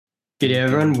G'day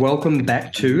everyone, welcome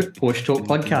back to Porsche Talk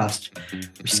Podcast.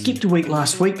 We skipped a week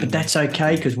last week, but that's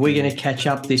okay because we're going to catch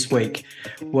up this week.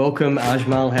 Welcome,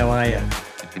 Ajmal, how are you?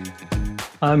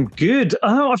 I'm good.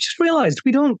 Oh, I've just realised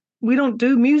we don't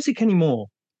do music anymore.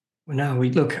 No,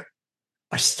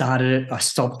 I started it, I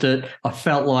stopped it. I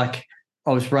felt like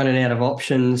I was running out of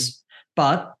options,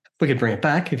 but we could bring it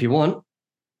back if you want.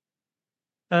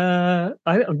 We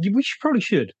probably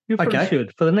should. You probably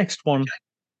should. For the next one,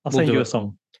 I'll send you a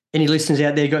song. Any listeners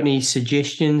out there got any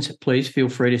suggestions, please feel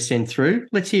free to send through.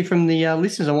 Let's hear from the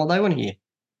listeners on what they want to hear.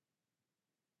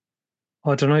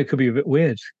 I don't know. It could be a bit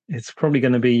weird. It's probably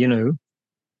going to be,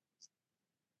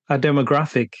 our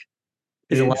demographic.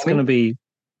 It's going to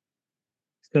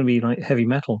be like heavy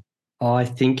metal. I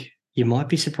think you might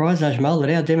be surprised, Ajmal,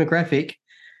 that our demographic,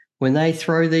 when they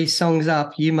throw these songs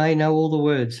up, you may know all the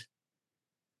words.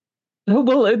 Oh,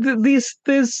 well, I used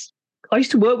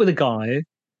to work with a guy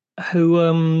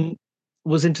who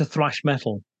was into thrash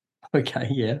metal. Okay,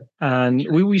 yeah. And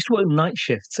we used to work night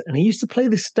shifts, and he used to play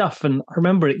this stuff, and I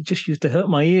remember it just used to hurt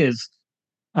my ears.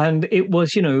 And it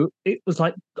was, it was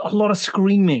like a lot of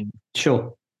screaming.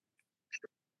 Sure.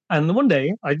 And one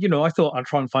day, I thought I'd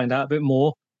try and find out a bit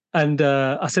more. And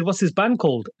I said, "What's this band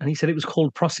called?" And he said it was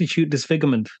called Prostitute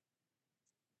Disfigurement.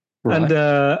 Right.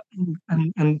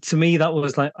 And to me, that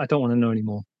was like, I don't want to know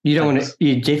anymore. You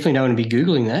definitely don't want to be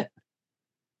Googling that.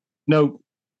 No,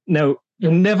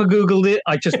 you never Googled it.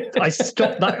 I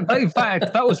stopped that. In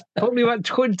fact, that was probably about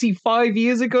 25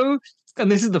 years ago. And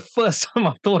this is the first time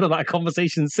I've thought of that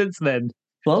conversation since then.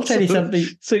 Well, I'll tell you something.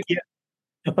 So, yeah.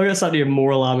 I've got something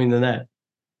more alarming than that.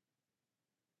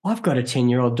 I've got a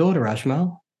 10-year-old daughter,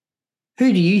 Ajmal.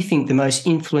 Who do you think the most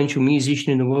influential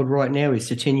musician in the world right now is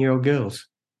to 10-year-old girls?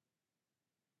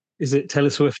 Is it Taylor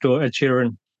Swift or Ed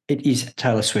Sheeran? It is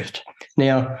Taylor Swift.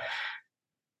 Now,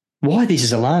 why this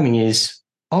is alarming is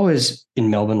I was in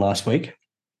Melbourne last week,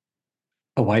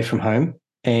 away from home,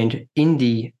 and in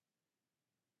the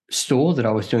store that I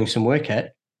was doing some work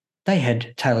at, they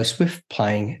had Taylor Swift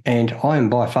playing, and I am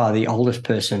by far the oldest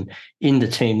person in the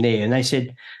team there. And they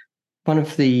said, one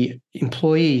of the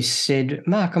employees said,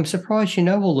 "Mark, I'm surprised you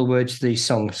know all the words to these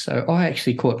songs." So I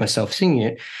actually caught myself singing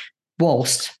it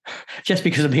whilst, just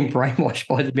because I've been brainwashed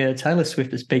by the amount of Taylor Swift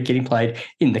that's been getting played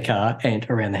in the car and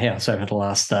around the house over the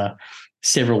last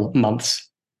several months.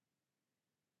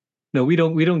 No, we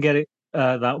don't get it.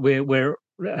 That we're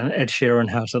an Ed Sheeran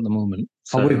house at the moment.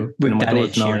 So we've done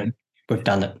Ed Sheeran. We've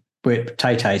done it. We're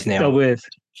Tay-Tay's now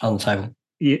on the table.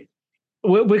 Yeah,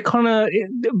 we're kind of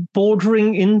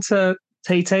bordering into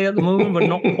Tay-Tay at the moment, but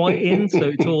not quite in. So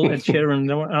it's all Ed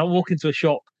Sheeran. And I walk into a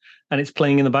shop and it's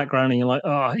playing in the background, and you're like,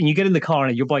 oh, and you get in the car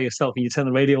and you're by yourself and you turn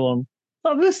the radio on.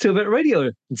 Oh, let's do a bit of radio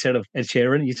instead of Ed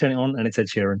Sheeran. You turn it on and it's Ed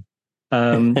Sheeran.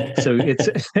 So it's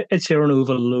Ed Sheeran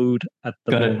overload at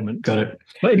the moment. Got it.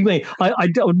 But anyway, I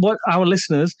don't. What our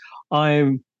listeners,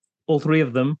 all three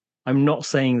of them. I'm not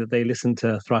saying that they listen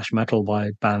to thrash metal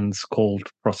by bands called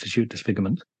Prostitute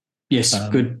Disfigurement. Yes,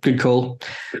 good call.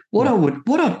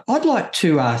 I'd like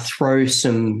to throw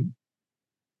some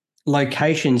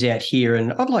locations out here,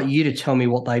 and I'd like you to tell me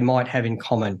what they might have in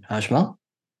common, Ajmal.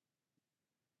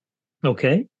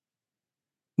 Okay.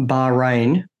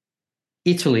 Bahrain,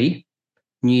 Italy,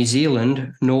 New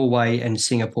Zealand, Norway, and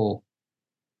Singapore.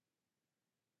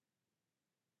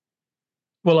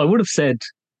 Well, I would have said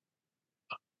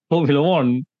Formula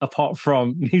One apart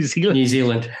from New Zealand. New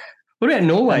Zealand. What about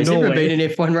Norway? Has there ever been an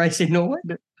F1 race in Norway?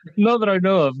 Not that I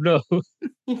know of, no.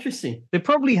 Interesting. There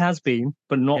probably has been,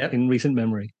 but not in recent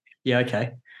memory. Yeah,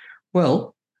 okay.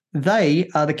 Well, they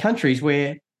are the countries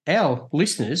where our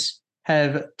listeners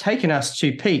have taken us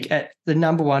to peak at the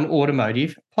number one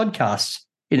automotive podcast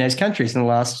in those countries in the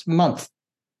last month.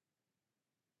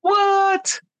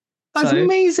 What? That's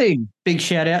amazing. Big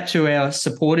shout out to our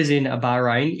supporters in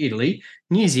Bahrain, Italy,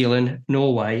 New Zealand,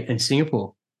 Norway, and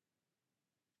Singapore.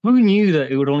 Who knew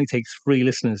that it would only take 3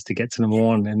 listeners to get to number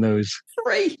one in those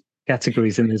 3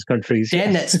 categories in those countries?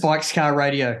 Dan, that Spike's Car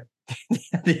Radio.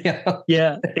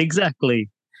 Yeah, exactly.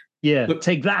 Yeah, look,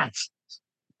 take that.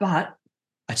 But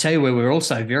I tell you where we're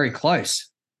also very close.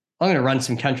 I'm going to run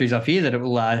some countries off here that it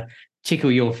will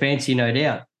tickle your fancy, no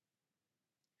doubt.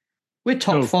 We're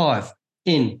top 5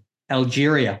 in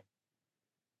Algeria,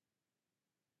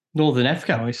 Northern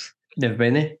Africa. Nice. Never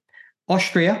been there.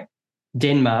 Austria,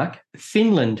 Denmark,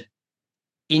 Finland,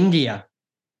 India,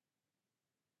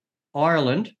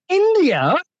 Ireland.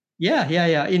 India? Yeah.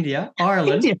 India,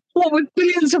 Ireland. India? What, with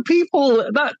billions of people?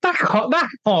 That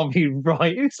can't be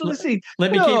right.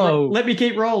 Let me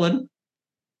keep rolling.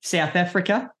 South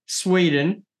Africa,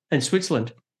 Sweden, and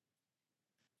Switzerland.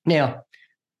 Now,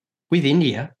 with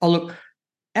India,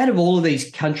 out of all of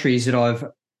these countries that I've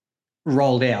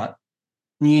rolled out,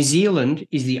 New Zealand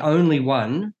is the only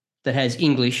one that has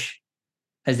English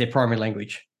as their primary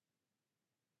language.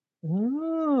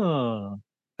 Oh.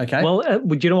 Okay. Well,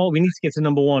 do you know what? We need to get to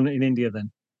number one in India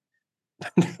then.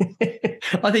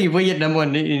 I think if we get number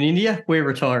one in India, we're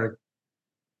retiring.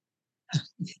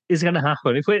 It's going to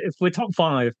happen. If we're top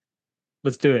five,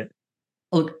 let's do it.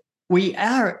 Look, we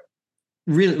are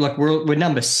really like we're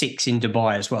number 6 in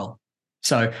Dubai as well.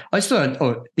 So I just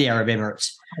thought, the Arab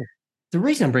Emirates. The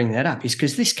reason I'm bringing that up is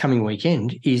because this coming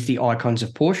weekend is the Icons of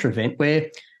Porsche event where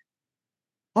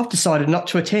I've decided not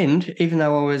to attend, even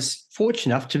though I was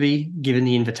fortunate enough to be given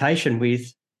the invitation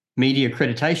with media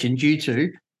accreditation due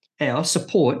to our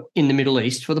support in the Middle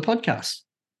East for the podcast.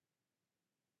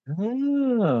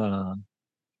 Ah.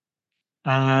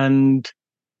 And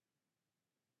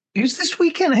it's this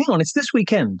weekend. Hang on, it's this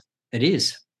weekend. It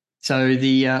is. So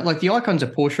the Icons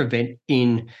of Porsche event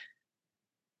in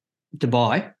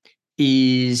Dubai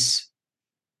is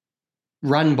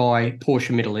run by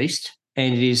Porsche Middle East,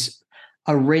 and it is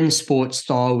a Rennsport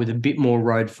style with a bit more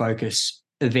road focus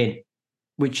event,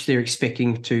 which they're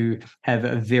expecting to have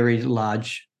a very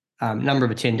large number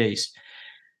of attendees.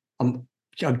 I'm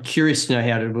curious to know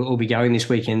how it will be going this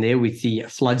weekend there with the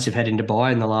floods they've had in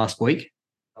Dubai in the last week,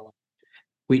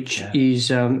 which is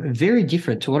very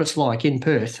different to what it's like in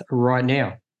Perth right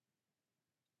now.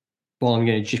 Well, I'm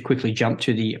going to just quickly jump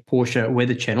to the Porsche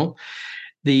Weather Channel.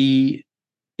 It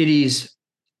is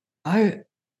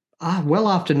well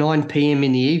after 9 p.m.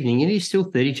 in the evening. It is still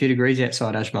 32 degrees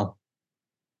outside, Ajmal.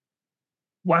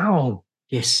 Wow.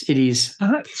 Yes, it is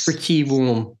pretty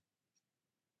warm.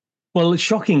 Well,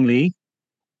 shockingly,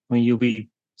 I mean, you'll be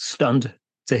stunned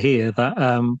to hear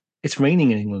that it's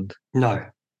raining in England. No.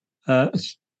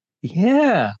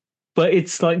 Yeah. But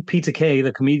it's like Peter Kay,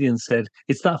 the comedian, said,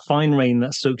 it's that fine rain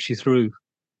that soaks you through.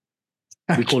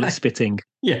 Okay. We call it spitting.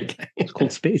 Yeah, okay. It's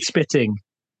called spitting.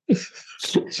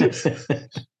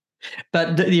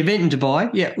 But the event in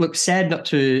Dubai, look, sad not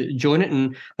to join it.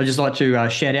 And I'd just like to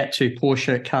shout out to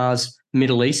Porsche Cars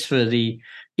Middle East for the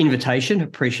invitation.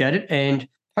 Appreciate it. And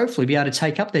hopefully be able to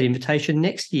take up that invitation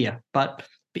next year. But a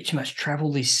bit too much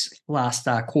travel this last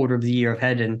quarter of the year I've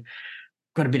had, and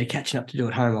got a bit of catching up to do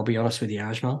at home, I'll be honest with you,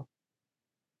 Ajmal.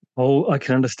 Oh, I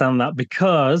can understand that,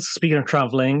 because speaking of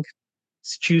traveling,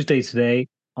 it's Tuesday today.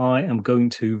 I am going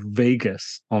to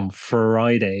Vegas on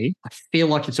Friday. I feel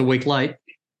like it's a week late.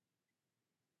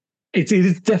 It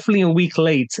is definitely a week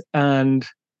late, and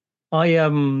I've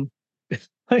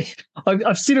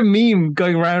seen a meme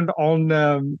going around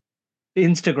on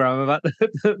Instagram about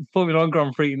the Formula One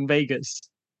Grand Prix in Vegas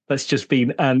that's just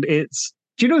been, and it's,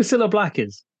 do you know who Cilla Black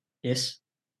is? Yes.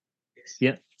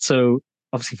 Yeah. So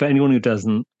obviously, for anyone who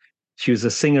doesn't, she was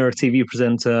a singer, a TV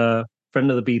presenter,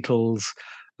 friend of the Beatles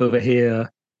over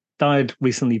here, died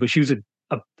recently, but she was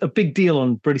a big deal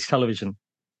on British television.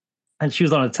 And she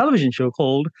was on a television show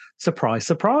called Surprise,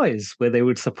 Surprise, where they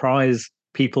would surprise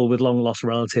people with long lost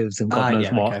relatives and God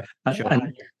knows what. Okay. Sure.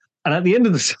 And at the end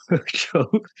of the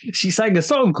show, she sang a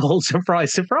song called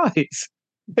Surprise, Surprise.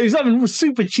 It was like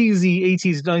super cheesy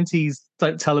 80s, 90s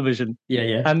type television.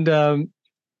 Yeah. And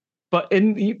but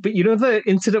you know the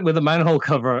incident with the manhole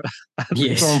cover at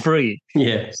the Grand Prix?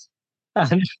 Yes.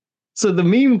 And so the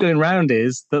meme going around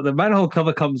is that the manhole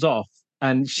cover comes off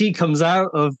and she comes out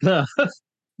of the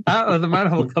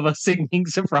manhole cover singing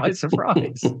Surprise,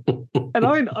 Surprise. And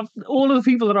all of the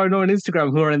people that I know on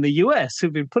Instagram who are in the US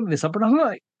who've been putting this up, and I'm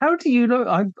like, how do you know?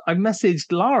 I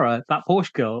messaged Lara, that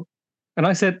Porsche girl, and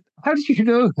I said, how do you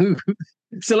know who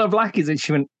Cilla Black is? And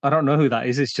she went, I don't know who that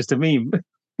is. It's just a meme.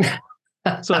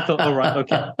 So I thought, all right,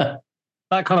 okay.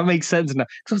 That kind of makes sense now.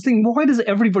 Because I was thinking, why does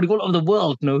everybody all over the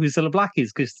world know who Cilla Black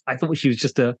is? Because I thought she was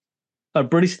just a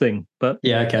British thing, but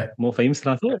more famous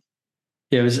than I thought.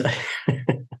 Yeah, it was.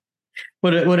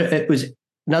 It was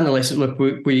nonetheless. Look,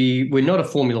 we're not a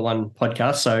Formula One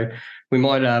podcast, so we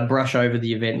might brush over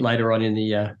the event later on in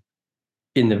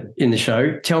the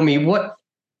show. Tell me, what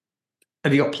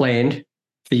have you got planned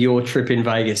for your trip in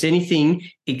Vegas? Anything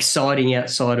exciting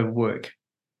outside of work?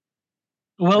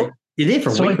 Well, you're there for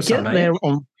a week or something.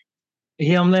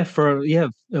 I'm there for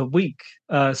a week.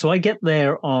 So I get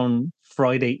there on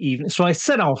Friday evening. So I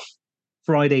set off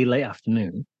Friday late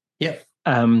afternoon. Yep.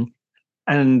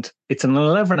 And it's an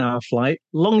 11-hour flight,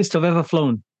 longest I've ever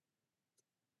flown.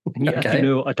 And you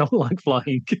know, I don't like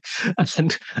flying.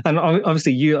 and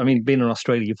obviously being in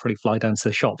Australia, you probably fly down to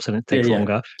the shops and it takes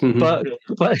longer.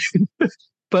 Mm-hmm.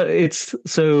 But it's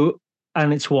so,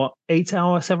 and it's what,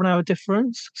 8-hour, 7-hour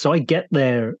difference. So I get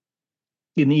there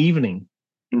in the evening.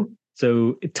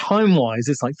 So time-wise,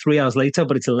 it's like 3 hours later,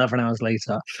 but it's 11 hours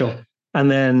later. Sure.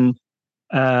 and then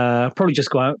probably just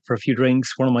go out for a few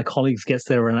drinks. One of my colleagues gets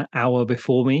there an hour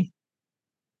before me,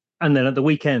 and then at the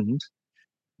weekend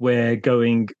we're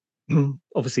going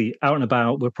obviously out and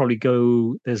about. We'll probably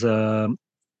go. There's a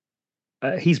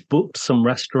he's booked some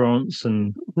restaurants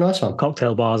and Nice one.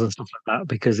 cocktail bars and stuff like that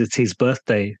because it's his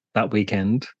birthday that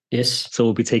weekend. Yes. So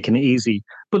we'll be taking it easy.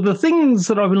 But the things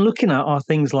that I've been looking at are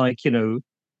things like,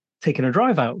 taking a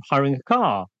drive out, hiring a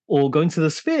car, or going to the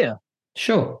Sphere.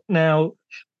 Sure. Now,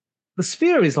 the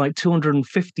Sphere is like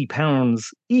 £250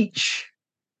 each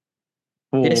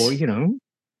for, Yes.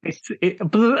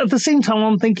 but at the same time,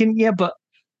 I'm thinking, yeah, but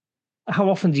how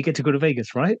often do you get to go to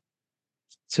Vegas, right?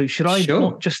 So should I not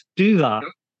Sure. just do that?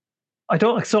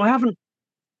 So I haven't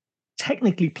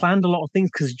technically planned a lot of things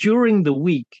because during the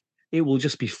week, it will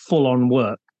just be full on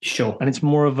work. Sure. And it's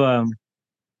more of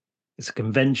it's a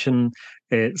convention,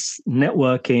 it's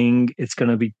networking, it's going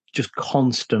to be just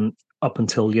constant up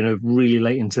until, really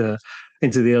late into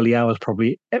the early hours,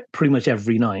 probably pretty much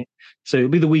every night. So it'll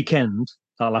be the weekend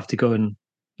I'll have to go and,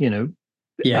 Yeah.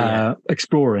 Yeah.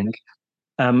 exploring.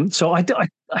 So I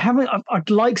haven't, I'd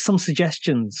like some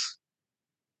suggestions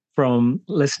from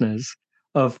listeners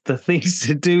of the things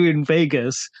to do in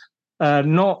Vegas.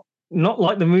 Not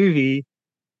like the movie.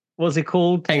 What's it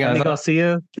called? Andy Hangover.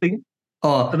 Garcia thing.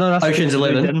 Oh, No, that's things Ocean's to do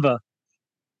in 11. Denver.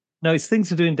 No, it's things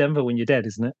to do in Denver when you're dead,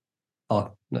 isn't it?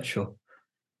 Oh, not sure.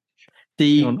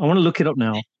 Hang on, I want to look it up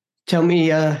now. Tell me,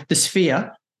 the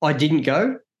Sphere. I didn't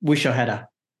go. Wish I had a.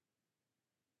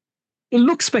 It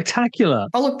looks spectacular.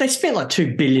 Oh, look, they spent like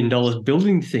 $2 billion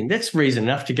building the thing. That's reason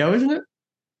enough to go, isn't it?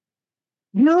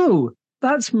 No,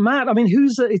 that's mad. I mean,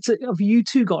 have you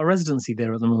two got a residency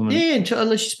there at the moment? Yeah,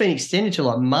 unless it's been extended to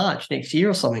like March next year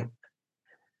or something.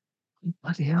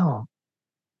 Bloody hell.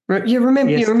 You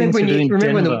remember? Yes, you remember when you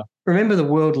Denver. remember the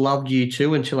world loved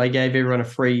U2 until they gave everyone a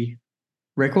free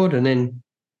record, and then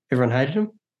everyone hated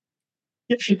them.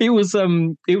 It was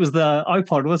the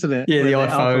iPod, wasn't it? Yeah, the Where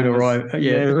iPhone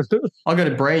yeah. I got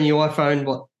a brand new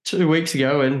iPhone 2 weeks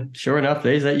ago, and sure enough,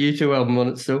 there's that U2 album on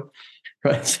it still.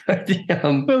 Right. So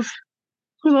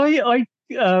Well,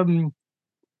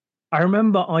 I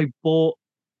remember I bought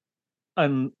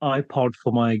an iPod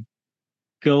for my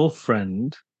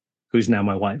girlfriend, who's now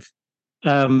my wife,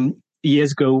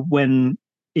 years ago when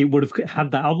it would have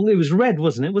had that album. It was red,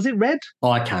 wasn't it? Was it red?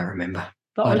 I can't remember.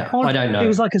 The I iPod? don't know. It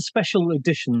was like a special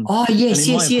edition. Oh, yes.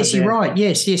 You're their, right.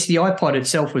 Yes. The iPod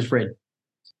itself was red.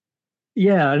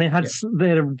 Yeah, and it had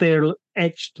their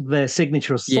etched their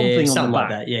signature or something on the back. Like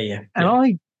that. Yeah. And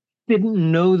I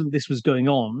didn't know that this was going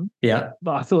on. Yeah.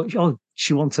 But I thought, oh,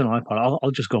 she wants an iPod.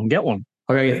 I'll just go and get one.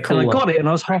 I'll go get the cool And I one. got it, and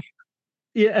I was half.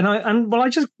 Yeah, I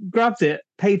just grabbed it,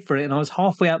 paid for it, and I was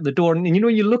halfway out the door. And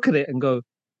you look at it and go,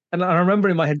 and I remember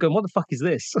in my head going, "What the fuck is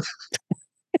this?"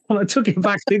 And I took it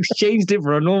back and exchanged it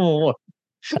for a normal one.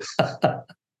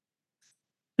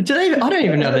 Do they? I don't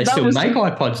even know if they still make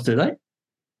iPods. Do they?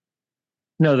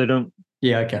 No, they don't.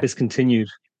 Yeah. Okay. Discontinued.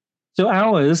 So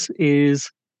ours is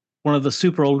one of the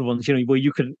super old ones, where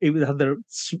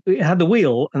it had the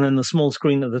wheel and then the small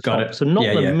screen at the top. It. So not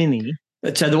the mini.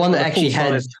 So the one that actually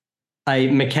had a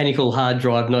mechanical hard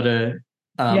drive, not a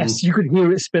yes, you could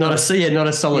hear it spin. Not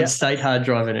a solid state hard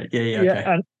drive in it. Yeah.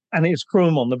 Okay. And it's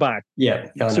chrome on the back. Yeah.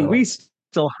 So we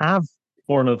still have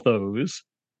one of those.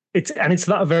 It's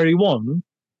that very one.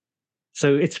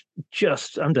 So it's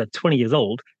just under 20 years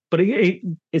old, but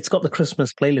it's got the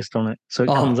Christmas playlist on it. So it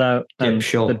comes out and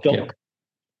the dock.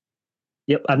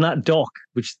 Yep, and that dock,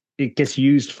 which it gets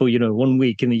used for 1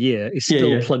 week in the year, is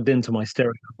still plugged into my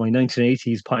stereo, my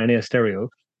 1980s Pioneer stereo,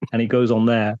 and it goes on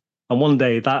there. And one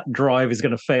day that drive is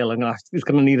going to fail, and it's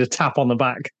going to need a tap on the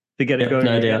back to get it going.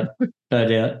 No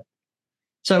doubt.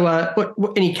 So,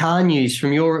 what any car news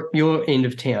from your end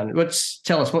of town?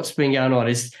 Tell us what's been going on.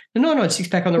 Is the 996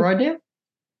 back on the road now?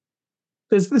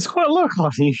 There's quite a lot of car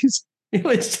news.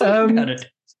 Let's talk about it.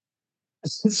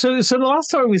 So the last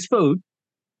time we spoke,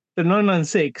 the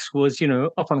 996 was,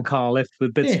 up on a car lift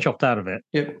with bits chopped out of it.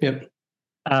 Yep.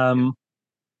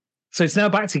 So it's now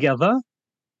back together,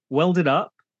 welded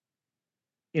up.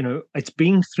 It's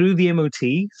been through the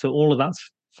MOT, so all of that's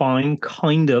fine,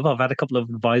 kind of. I've had a couple of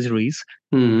advisories.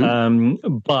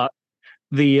 Mm-hmm. But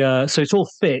so it's all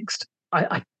fixed.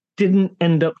 I didn't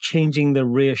end up changing the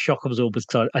rear shock absorbers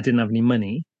because I didn't have any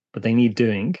money, but they need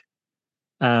doing.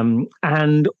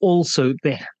 And also,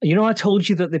 I told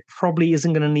you that there probably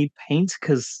isn't going to need paint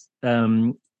because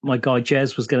my guy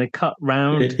Jez was going to cut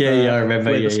round. I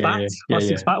remember. Where the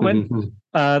plastic spat went. Mm-hmm.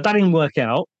 That didn't work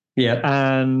out. Yeah.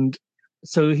 And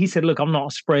so he said, "Look, I'm not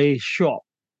a spray shop,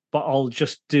 but I'll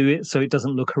just do it so it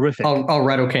doesn't look horrific. I'll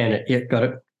rattle can it. Yeah, got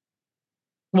it.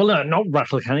 Well, no, not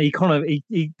rattle can. He kind of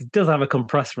he does have a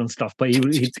compressor and stuff, but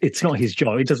it's not his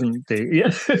job. He doesn't do.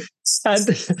 Yeah, and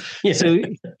Yeah. so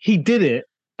he did it,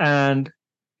 and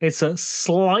it's a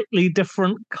slightly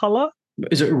different color.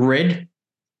 Is it red?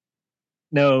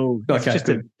 No, it's Okay, just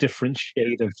a good. different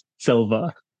shade of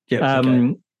silver. Yep. Okay.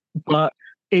 Um, but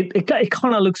it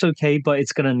kind of looks okay, but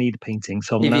it's going to need painting,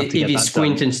 so I'm going to have to If get you that done.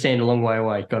 squint and stand a long way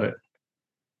away, got it.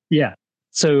 Yeah.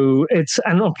 So it's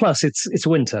and plus it's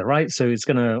winter, right? So it's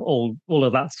gonna all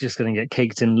of that's just gonna get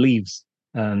caked in leaves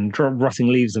and rotting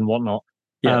leaves and whatnot.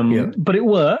 Yeah. Yeah. But it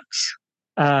works.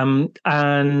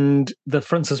 And the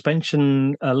front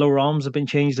suspension lower arms have been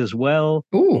changed as well.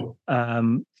 Ooh.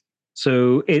 Um,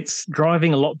 so it's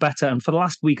driving a lot better. And for the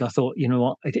last week, I thought, you know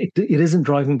what, it isn't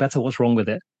driving better. What's wrong with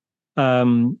it?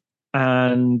 And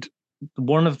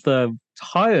one of the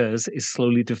tires is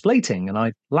slowly deflating. And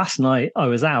I last night I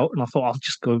was out and I thought I'll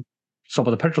just go stop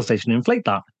at the petrol station and inflate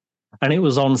that. And it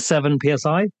was on 7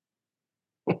 psi.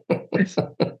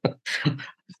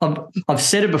 I've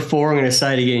said it before. I'm going to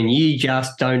say it again. You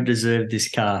just don't deserve this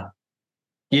car.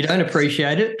 You don't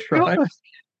appreciate it, right?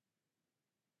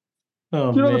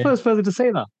 Oh You're not the man. first person to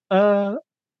say that.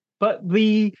 But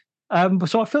the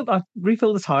so I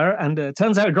refilled the tire and it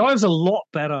turns out it drives a lot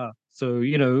better.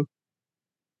 So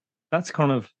that's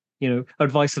kind of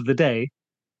advice of the day: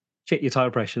 check your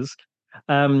tire pressures.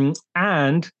 And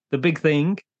the big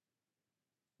thing,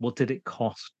 what did it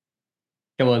cost?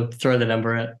 Come on, throw the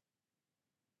number out.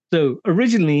 So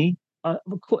originally, I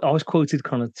was quoted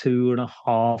kind of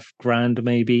 2.5 grand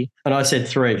maybe, And I said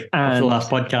 3 off the and last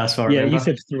podcast, I yeah, you remember.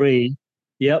 said three.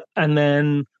 Yep, and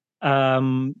then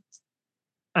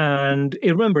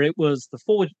remember it was the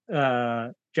four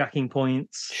jacking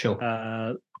points, Sure.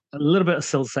 a little bit of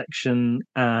sill section,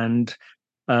 and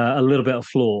a little bit of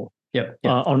floor Yep.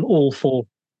 Yep. on all four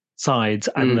sides,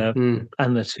 and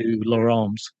the two lower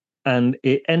arms, and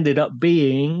it ended up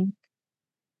being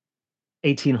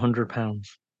 £1,800.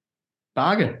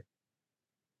 Bargain.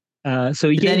 So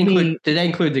he gave me. Did that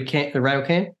include the rail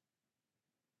can?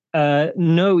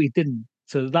 No, he didn't.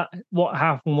 So that what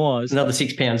happened was, Another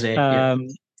 £6 there. Yeah.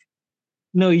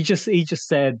 no, he just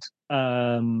said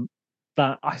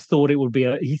that I thought it would be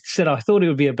a. He said I thought it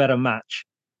would be a better match,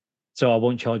 so I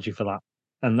won't charge you for that.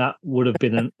 And that would have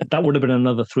been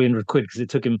another 300 quid because it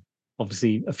took him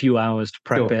obviously a few hours to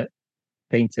prep Sure. it,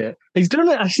 paint it. He's done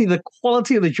it. Actually, the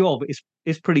quality of the job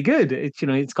is pretty good. It's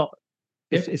it's got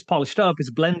Yep. it's polished up.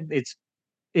 It's blend.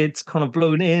 It's kind of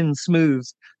blown in, smooth.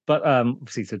 But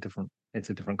obviously it's a different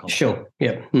color. Sure.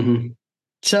 Yeah. Mm-hmm.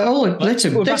 So look, that's a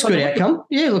good outcome.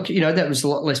 Yeah. Look, that was a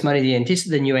lot less money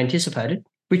than you anticipated,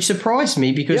 which surprised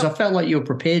me because I felt like you were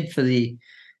prepared to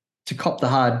cop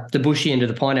the bushy end of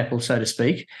the pineapple, so to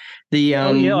speak.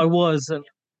 I was,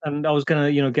 and I was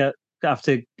gonna have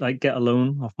to get a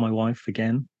loan off my wife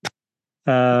again.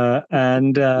 But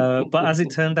as it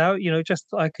turned out,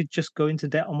 I could just go into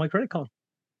debt on my credit card.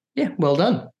 Yeah, well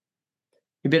done.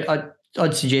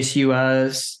 I'd suggest you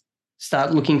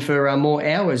start looking for more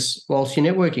hours whilst you're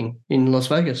networking in Las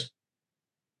Vegas.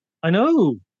 I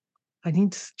know. I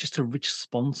need just a rich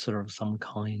sponsor of some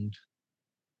kind.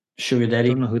 Sugar daddy.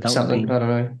 I don't know who that something. would be. I don't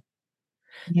know.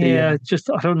 Yeah,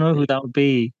 I don't know who that would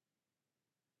be.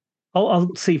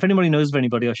 I'll see if anybody knows of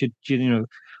anybody. I should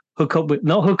hook up with,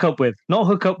 not hook up with, not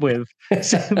hook up with,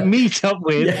 meet up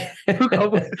with, hook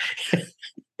up with.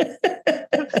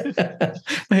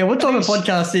 Hey, what type of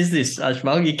podcast is this,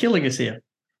 Ashmal? You're killing us here.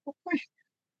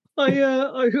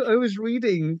 I was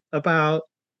reading about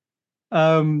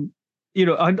I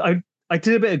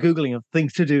did a bit of Googling of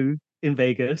things to do in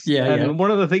Vegas. And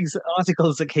one of the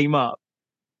articles that came up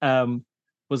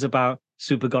was about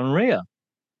super gonorrhea.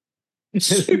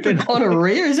 Super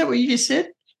gonorrhea? Is that what you just said?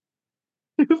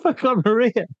 Super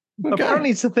gonorrhea. Okay. Apparently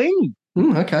it's a thing.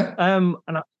 Okay.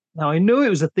 Now I know it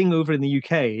was a thing over in the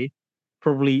UK.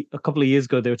 Probably a couple of years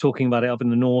ago, they were talking about it up in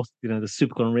the north. The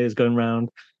super gonorrhea is going around.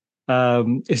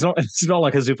 It's not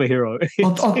like a superhero.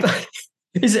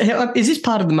 Is this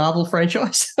part of the Marvel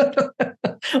franchise?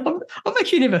 I've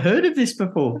actually never heard of this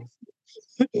before.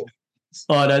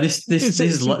 Oh no, this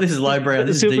is lowbrow.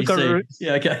 This is DC.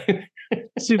 Yeah, okay.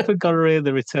 Super gonorrhea,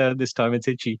 the return. This time it's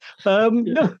itchy.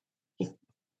 No,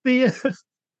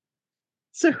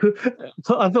 so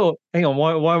I thought, hang on,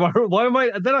 why am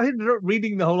I? Then I ended up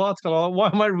reading the whole article. Why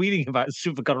am I reading about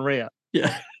super gonorrhea?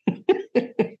 Yeah.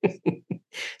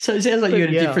 So it sounds like you had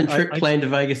a different trip planned to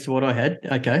Vegas to what I had.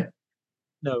 Okay.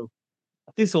 No,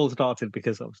 this all started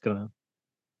because I was going to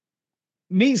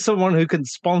meet someone who can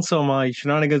sponsor my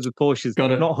shenanigans with Porsches,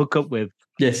 not hook up with.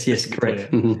 Yes,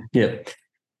 correct. Mm-hmm. Yeah.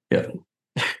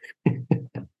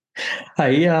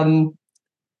 Hey,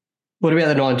 What about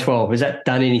the 912? Has that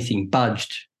done anything?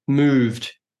 Budged,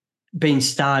 moved, been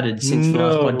started since the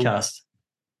last No,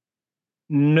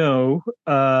 podcast?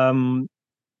 no.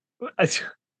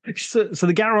 So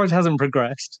the garage hasn't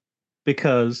progressed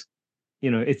because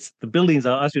it's the buildings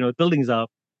are, as you know, the buildings up,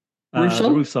 Roof's the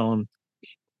on? roof's on.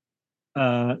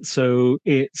 So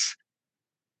it's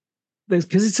there's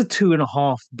because it's a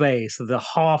 2.5 bay, so the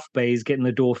half bay is getting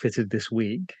the door fitted this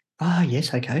week, Ah,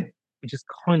 yes, okay. which is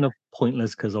kind of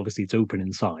pointless because obviously it's open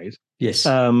inside. Yes.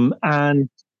 And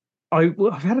I've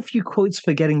had a few quotes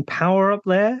for getting power up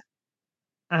there,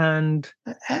 and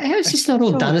How's this it's not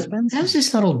all so done how's expensive.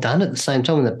 this not all done at the same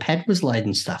time when the pad was laid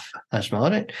and stuff,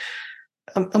 Ashma?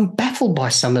 I'm baffled by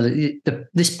some of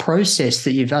this process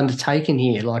that you've undertaken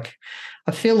here. Like,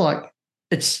 I feel like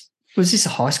was this a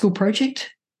high school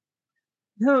project?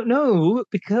 No, no,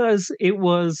 because it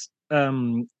was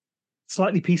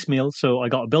slightly piecemeal. So I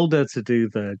got a builder to do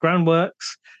the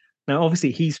groundworks. Now,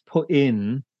 obviously, he's put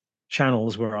in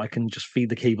channels where I can just feed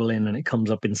the cable in and it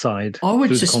comes up inside I would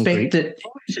through the suspect concrete.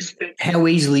 that how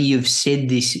easily you've said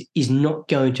this is not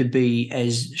going to be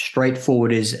as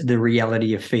straightforward as the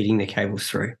reality of feeding the cables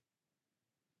through.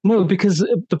 No, because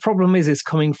the problem is it's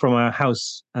coming from our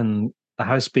house, and the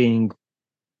house being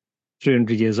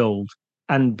 300 years old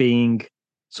and being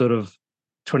sort of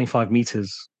 25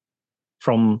 meters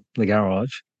from the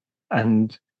garage.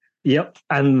 And yep,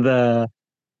 and the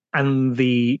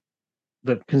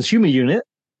consumer unit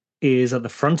is at the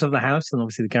front of the house, and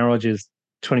obviously the garage is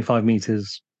 25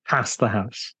 meters past the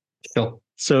house. Sure.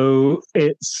 So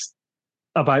it's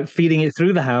about feeding it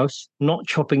through the house, not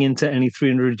chopping into any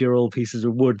 300-year-old pieces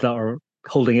of wood that are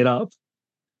holding it up,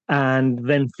 and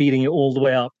then feeding it all the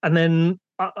way up. And then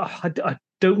I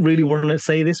don't really want to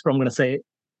say this, but I'm going to say it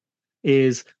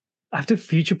is I have to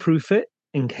future proof it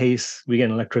in case we get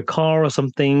an electric car or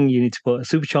something. You need to put a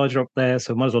supercharger up there,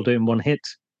 so might as well do it in one hit.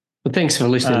 Well, thanks for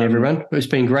listening, Um, everyone. It's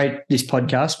been great, this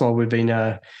podcast, while we've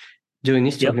been doing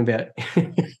this, yep. talking about.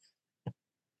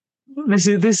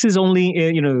 This is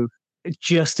only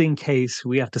just in case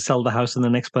we have to sell the house and the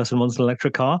next person wants an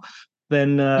electric car.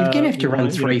 Then You're going to have we to run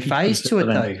want to three future phase proof it to for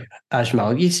it, them. though,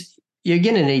 Ajmal. You're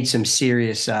going to need some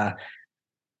serious.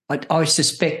 I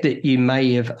suspect that you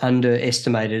may have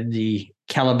underestimated the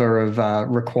caliber of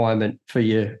requirement for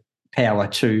your power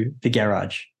to the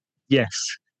garage. Yes.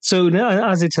 So now,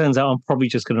 as it turns out, I'm probably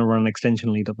just going to run an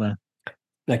extension lead up there.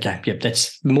 Okay, yep,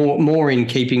 that's more in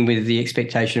keeping with the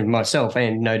expectation of myself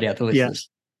and no doubt the Yeah. listeners.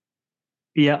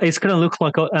 Yeah, it's going to look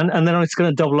like, and then it's going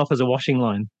to double up as a washing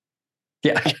line.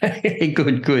 Yeah,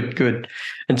 good.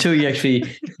 Until you actually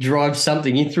drive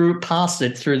something, you threw it past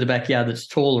it through the backyard that's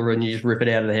taller, and you just rip it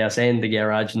out of the house and the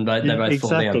garage, and they both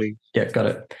fall down. Exactly. Yeah, got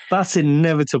it. That's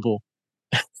inevitable.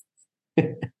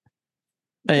 And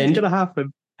It's going to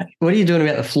happen. what are you doing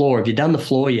about the floor? Have you done the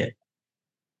floor yet?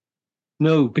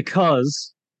 No,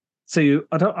 because I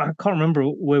can't remember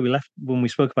where we left when we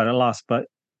spoke about it last, but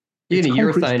You're it's going to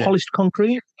concrete, it's urethane it. polished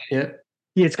concrete. Yeah.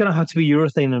 Yeah, it's going to have to be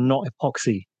urethane and not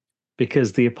epoxy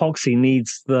because the epoxy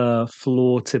needs the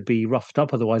floor to be roughed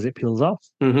up, otherwise it peels off.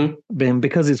 Mm-hmm. Then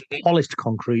because it's polished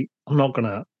concrete, I'm not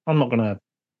gonna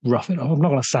rough it up. I'm not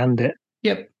gonna sand it.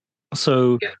 Yep.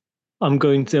 So I'm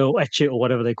going to etch it or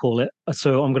whatever they call it.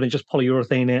 So I'm going to just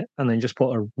polyurethane it and then just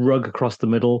put a rug across the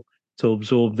middle to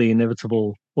absorb the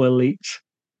inevitable oil leaks.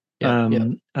 Yep.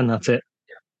 And that's it.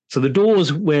 So the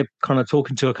doors, we're kind of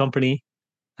talking to a company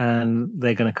and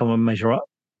they're going to come and measure up.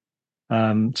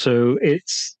 So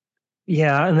it's,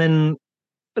 yeah. And then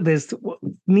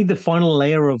need the final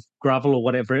layer of gravel or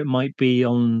whatever it might be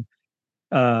on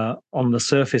the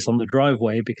surface on the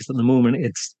driveway, because at the moment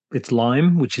it's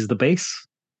lime, which is the base.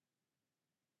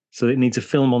 So it needs a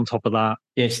film on top of that.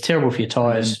 Yeah, it's terrible for your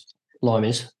tyres, lime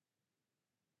is.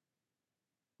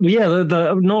 Yeah,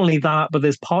 not only that, but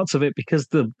there's parts of it because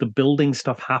the building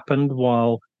stuff happened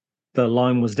while the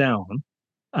line was down.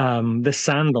 There's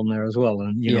sand on there as well,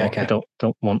 and I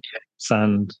don't want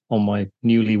sand on my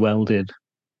newly welded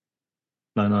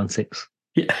 996.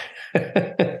 Yeah.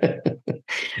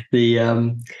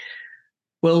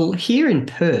 Well, here in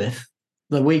Perth,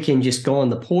 the weekend just gone,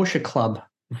 the Porsche Club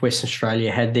of Western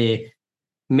Australia had their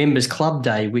Members Club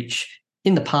Day, which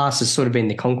in the past has sort of been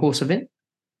the concourse event.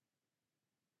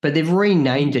 But they've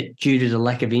renamed it due to the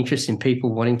lack of interest in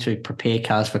people wanting to prepare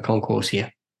cars for concourse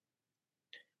here.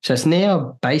 So it's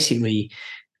now basically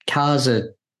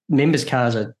members'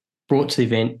 cars are brought to the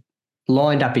event,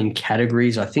 lined up in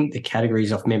categories. I think the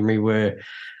categories off memory were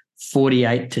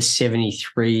 48 to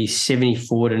 73,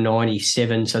 74 to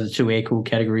 97, so the two air-cooled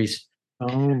categories. Oh,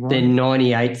 right. Then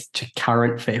 98 to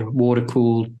current for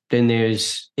water-cooled. Then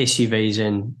there's SUVs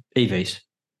and EVs.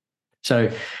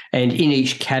 So, and in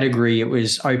each category, it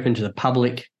was open to the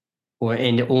public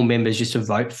and all members just to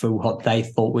vote for what they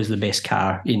thought was the best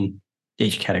car in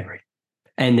each category.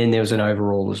 And then there was an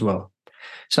overall as well.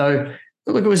 So,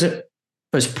 look, it was a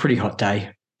pretty hot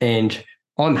day, and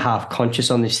I'm half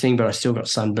conscious on this thing, but I still got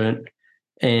sunburnt,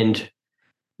 and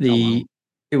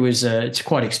it's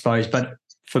quite exposed, but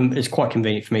it's quite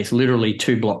convenient for me. It's literally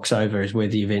 2 blocks over is where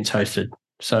the event's hosted.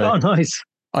 So, nice.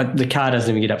 The car doesn't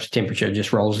even get up to temperature; it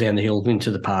just rolls down the hill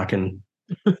into the park, and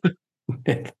so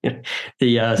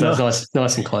it's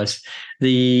nice and close.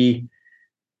 The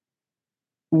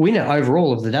winner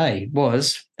overall of the day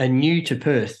was a new to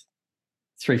Perth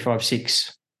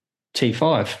 356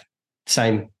 T5,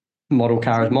 same model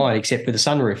car as mine, except with a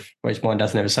sunroof, whereas mine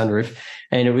doesn't have a sunroof.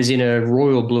 And it was in a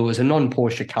royal blue. It was a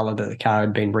non-Porsche colour, but the car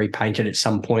had been repainted at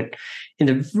some point in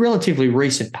the relatively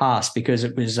recent past because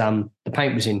it was the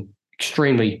paint was in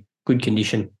extremely good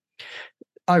condition.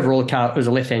 Overall, the car, it was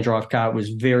a left-hand drive car. It was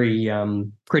very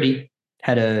pretty,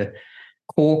 had a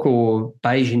cork or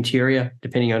beige interior,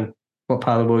 depending on what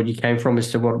part of the world you came from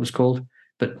as to what it was called,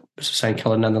 but it was the same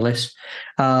colour nonetheless.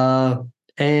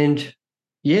 And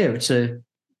yeah, it's a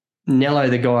Nello,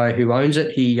 the guy who owns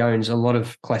it. He owns a lot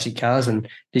of classic cars, and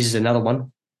this is another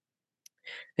one.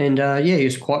 And he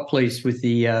was quite pleased with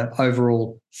the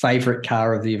overall favourite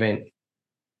car of the event.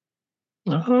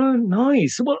 Oh,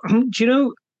 nice. Well, do you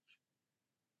know,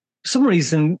 for some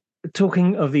reason,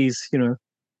 talking of these,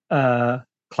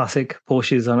 classic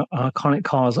Porsches and iconic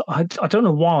cars, I don't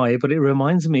know why, but it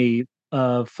reminds me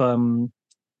of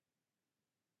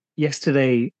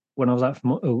yesterday when I was out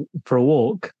for a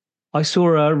walk. I saw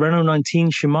a Renault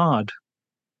 19 Chamard.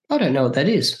 I don't know what that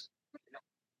is.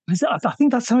 I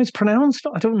think that's how it's pronounced.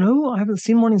 I don't know. I haven't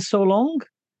seen one in so long,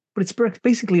 but it's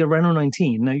basically a Renault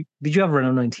 19. Now, did you have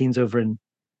Renault 19s over in?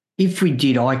 If we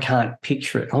did, I can't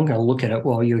picture it. I'm going to look at it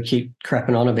while you keep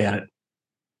crapping on about it.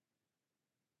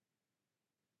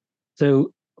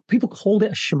 So people called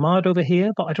it a Chamard over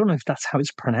here, but I don't know if that's how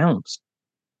it's pronounced.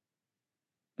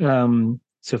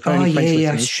 So for any French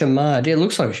listeners, Chamard. It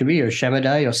looks like it should be a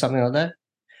Chamaday or something like that.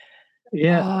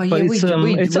 Yeah. Oh, yeah. But it's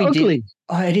ugly. Did.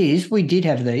 Oh, it is. We did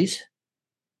have these.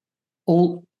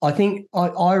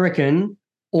 I reckon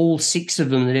all 6 of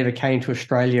them that ever came to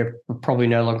Australia are probably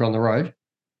no longer on the road.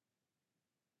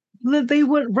 They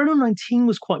were Renault 19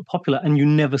 was quite popular, and you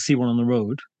never see one on the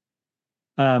road.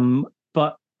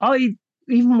 But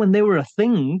even when they were a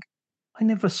thing, I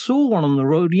never saw one on the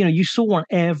road. You know, you saw one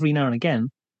every now and again,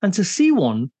 and to see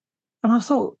one, and I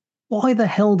thought, why the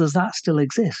hell does that still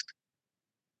exist?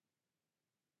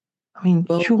 I mean,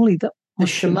 surely that the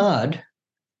Chamard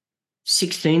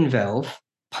 16 valve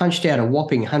punched out a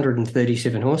whopping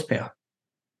 137 horsepower.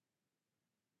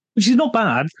 Which is not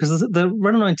bad, because the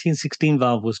Renault 1916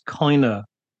 valve was kind of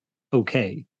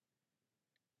okay.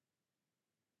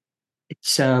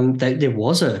 It's there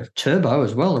was a turbo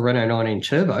as well, a Renault 19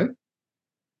 turbo.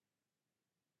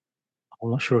 I'm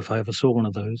not sure if I ever saw one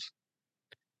of those.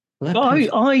 Well,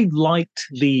 I liked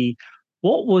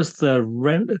what was the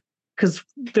Renault, because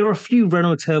there were a few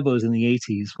Renault turbos in the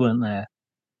 80s, weren't there?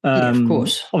 Yeah, of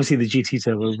course. Obviously the GT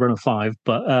turbo, Renault 5,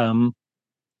 but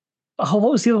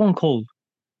what was the other one called?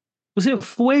 Was it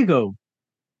Fuego?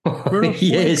 Renault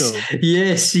Fuego.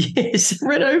 Yes.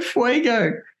 Renault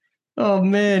Fuego. Oh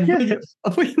man,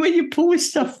 where you pull this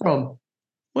stuff from?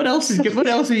 What else have you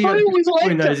got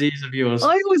in those ears of yours?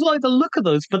 I always like the look of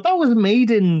those, but that was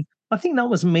made in. I think that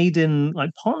was made in like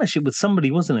partnership with somebody,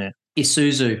 wasn't it?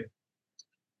 Isuzu.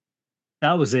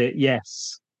 That was it.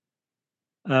 Yes.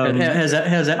 How's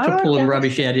that for pulling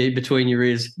rubbish out of between your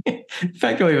ears? In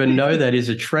fact, I even know that is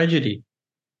a tragedy.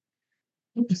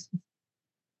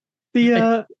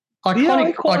 The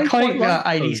iconic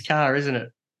 80s car, isn't it?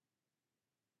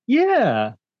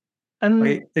 Yeah, and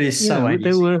it is so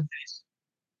 80s.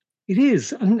 It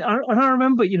is, and I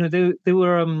remember,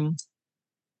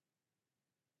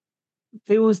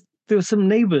 there was some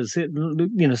neighbours,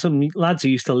 some lads who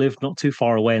used to live not too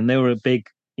far away, and they were big,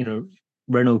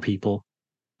 Renault people.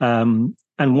 And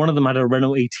one of them had a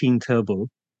Renault 18 turbo.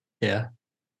 Yeah.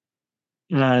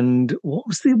 And what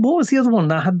was the other one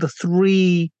that had the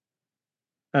 3?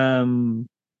 It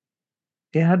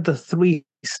had the 3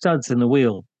 studs in the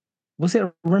wheel. Was it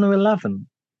a Renault 11?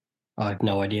 I have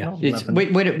no idea.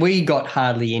 We got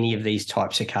hardly any of these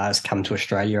types of cars come to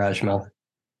Australia, Ajmal.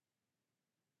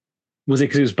 Was it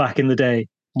because it was back in the day?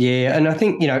 Yeah, and I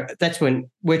think, that's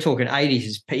when we're talking 80s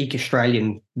is peak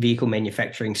Australian vehicle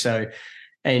manufacturing. So,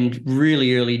 and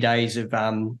really early days of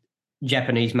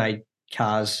Japanese-made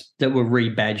cars that were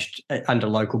rebadged under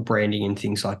local branding and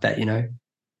things like that,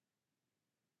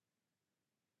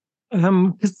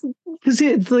 Because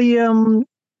hang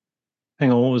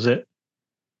on, what was it?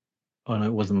 Oh no,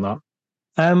 it wasn't that.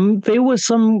 There were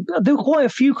quite a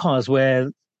few cars where,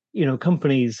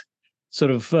 companies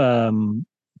sort of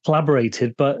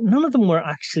collaborated, but none of them were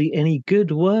actually any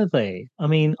good, were they? I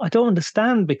mean, I don't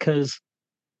understand because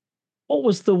what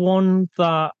was the one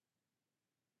that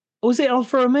was it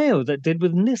Alfa Romeo that did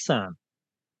with Nissan?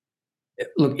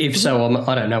 Look, if Was it? so,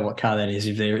 I don't know what car that is.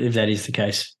 If that is the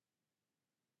case,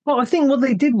 Well, I think what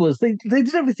they did was they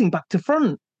did everything back to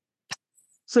front.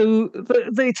 So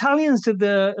the Italians did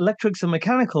the electrics and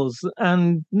mechanicals,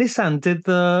 and Nissan did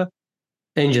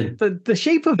engine. the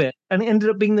shape of it, and it ended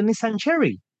up being the Nissan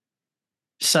Cherry.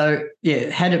 So yeah,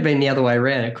 had it been the other way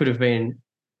around, it could have been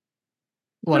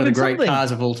Could one of have the been great something.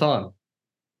 cars of all time.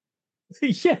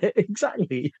 Yeah,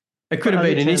 exactly. It could But have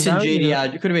as been it a turns Nissan out,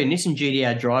 GDR. It could have been a Nissan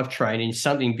GDR drivetrain in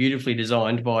something beautifully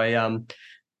designed by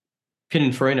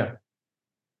Pininfarina.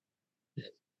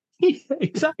 yeah,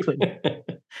 exactly.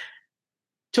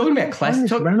 Talking about Can't find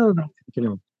this Renault.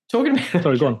 talking about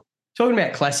Sorry, go on. talking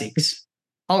about classics.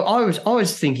 I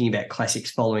was thinking about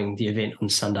classics following the event on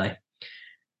Sunday,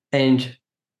 and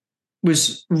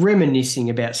was reminiscing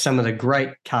about some of the great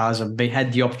cars I've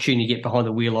had the opportunity to get behind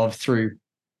the wheel of through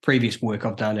previous work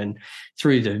I've done and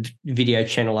through the video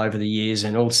channel over the years,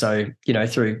 and also,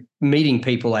 through meeting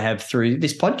people I have through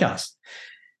this podcast.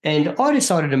 And I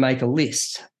decided to make a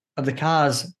list of the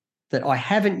cars that I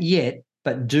haven't yet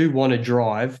but do want to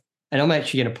drive, and I'm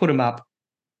actually going to put them up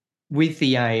with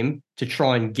the aim to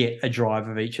try and get a drive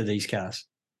of each of these cars.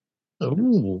 Oh,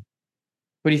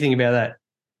 What do you think about that?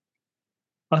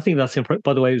 I think that's impressive.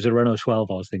 By the way, it was a Renault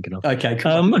 12 I was thinking of. Okay,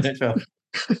 cool. Um, the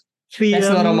That's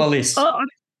not on my list.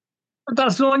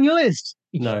 that's not on your list.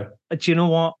 No. Do you know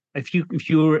what? If you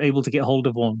were able to get hold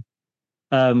of one,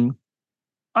 um,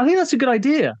 I think that's a good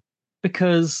idea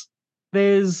because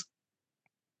there's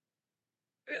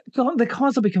God, the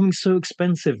cars are becoming so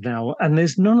expensive now, and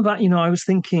there's none of that. I was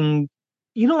thinking,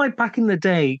 like back in the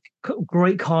day,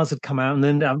 great cars had come out, and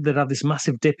then they'd have this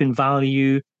massive dip in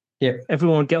value. Yeah.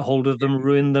 Everyone would get hold of them,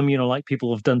 ruin them, like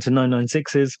people have done to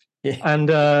 996s, Yeah. and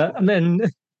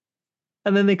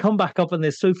then they come back up, and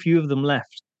there's so few of them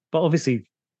left. But obviously,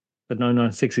 the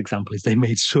 996 example is they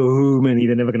made so many,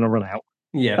 they're never going to run out.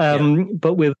 Yeah.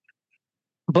 But with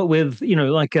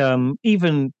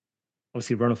even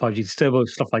obviously Renault 5 GT Turbo,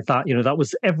 stuff like that. That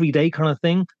was everyday kind of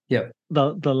thing. Yeah.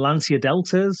 The Lancia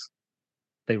Deltas,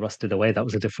 they rusted away. That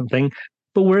was a different thing.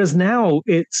 But whereas now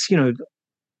it's,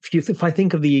 if I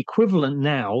think of the equivalent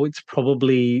now, it's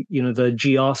probably, the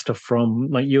GR stuff from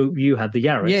like you had the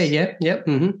Yaris. Yeah.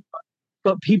 Mm-hmm.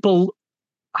 But people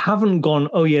haven't gone,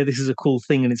 oh yeah, this is a cool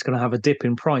thing and it's going to have a dip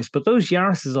in price. But those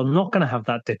Yarises are not going to have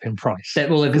that dip in price. That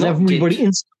will have because not everybody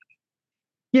dipped.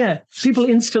 Yeah, people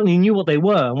instantly knew what they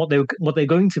were and what they're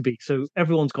going to be. So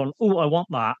everyone's gone, oh, I want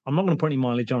that. I'm not going to put any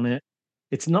mileage on it.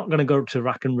 It's not going to go to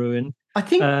rack and ruin. I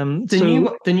think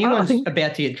the new one's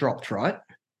about to get dropped, right?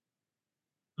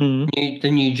 The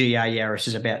new GR Yaris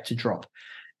is about to drop,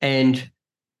 and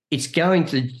it's going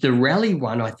to the rally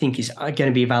one. I think is going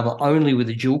to be available only with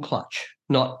a dual clutch,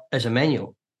 not as a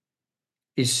manual.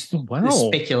 Is the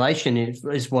speculation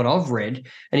is what I've read,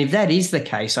 and if that is the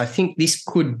case, I think this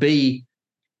could be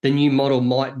the new model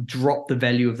might drop the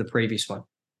value of the previous one.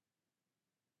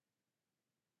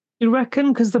 You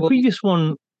reckon? Because the previous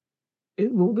one,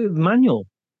 manual.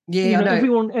 Yeah, I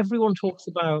know. Everyone talks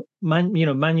about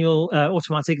manual,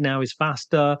 automatic now is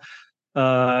faster.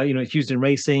 It's used in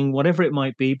racing, whatever it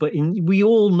might be. But we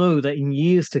all know that in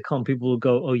years to come, people will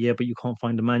go, "Oh yeah, but you can't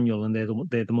find a manual, and they're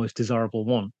the most desirable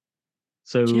one."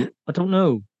 So yeah. I don't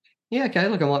know. Yeah, okay.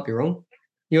 Look, I might be wrong.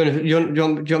 Do you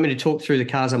want me to talk through the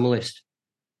cars on the list?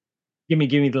 Give me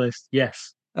the list.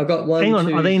 Yes. I've got one. Hang on,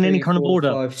 two, are they in any kind of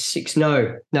order? 5, 6.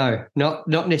 No, not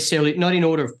necessarily. Not in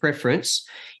order of preference.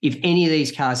 If any of these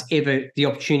cars ever the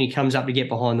opportunity comes up to get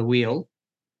behind the wheel,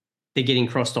 they're getting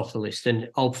crossed off the list, and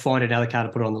I'll find another car to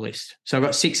put on the list. So I've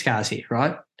got 6 cars here,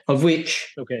 right? Of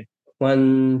which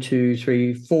 1, 2,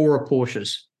 3, 4 are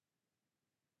Porsches.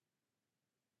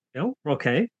 Oh,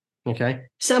 okay. Okay.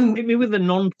 Hit me with the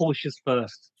non-Porsches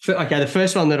first. Okay, the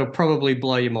first one that'll probably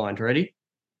blow your mind. Ready?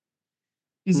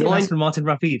 Is it Aston Martin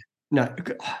Rapide? No,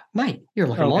 mate, you're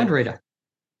like a mind reader.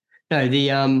 No, the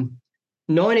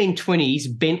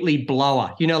 1920s Bentley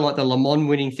Blower. Like the Le Mans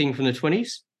winning thing from the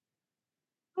 20s?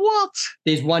 What?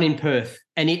 There's one in Perth,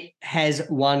 and it has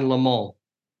won Le Mans.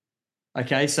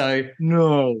 Okay, so...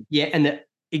 No. Yeah, and the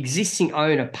existing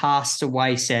owner passed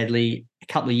away, sadly, a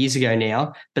couple of years ago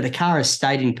now, but the car has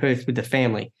stayed in Perth with the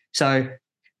family. So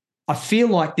I feel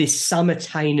like there's some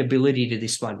attainability to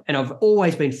this one, and I've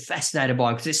always been fascinated by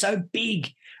it because they're so big.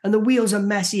 and the wheels are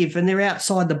massive, and they're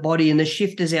outside the body, and the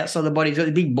shifter's outside the body. It's got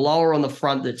a big blower on the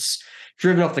front that's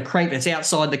driven off the crank that's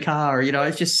outside the car.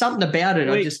 It's just something about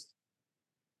it.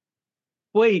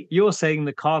 Wait, you're saying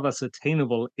the car that's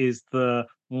attainable is the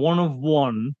one of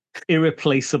one,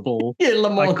 irreplaceable,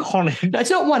 Le Mans. iconic. No, it's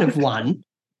not one of one.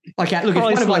 Okay, look, it's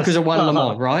one of one because it won Le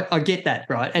Mans, right? I get that,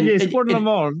 right? And it's one Le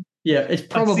Mans. Yeah, it's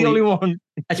probably the only one.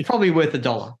 It's probably worth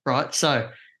 $1, right? So,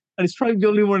 and it's probably the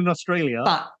only one in Australia.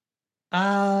 But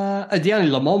the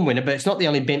only Le Mans winner, but it's not the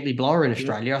only Bentley blower in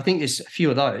Australia. I think there's a few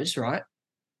of those, right?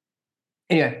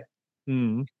 Anyway,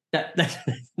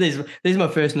 there's my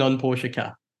first non-Porsche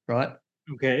car, right?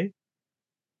 Okay.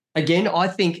 Again, I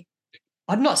think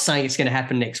I'm not saying it's going to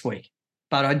happen next week,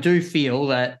 but I do feel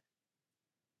that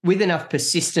with enough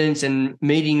persistence and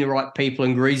meeting the right people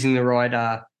and greasing the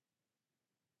right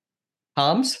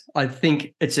palms, I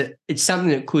think it's something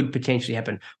that could potentially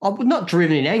happen. I'm not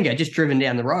driven in anger, just driven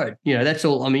down the road. That's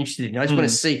all I'm interested in. I just want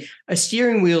to see a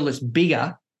steering wheel that's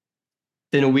bigger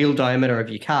than a wheel diameter of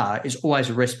your car is always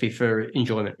a recipe for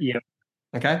enjoyment. Yeah.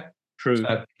 Okay? True.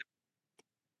 So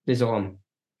there's on.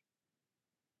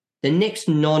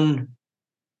 The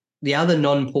other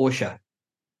non-Porsche.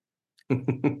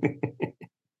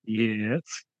 Yes.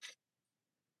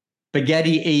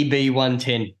 Bugatti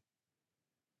EB110.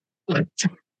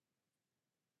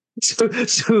 So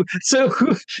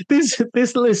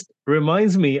this list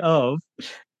reminds me of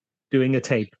doing a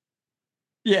tape.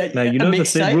 Yeah. Now,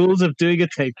 the rules of doing a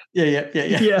tape. Yeah.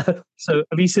 Yeah. So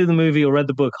have you seen the movie or read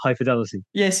the book High Fidelity?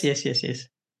 Yes.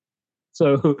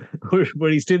 So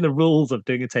where he's doing the rules of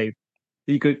doing a tape,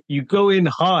 you go in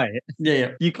high.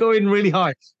 Yeah. You go in really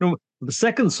high. No, the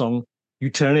second song, you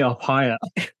turn it up higher.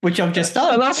 Which I've just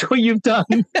done. And that's what you've done.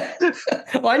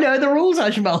 I know the rules,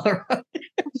 Ashmala.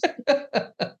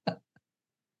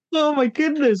 Oh my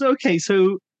goodness. Okay,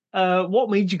 so what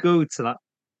made you go to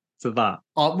that?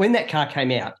 When that car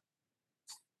came out,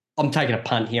 I'm taking a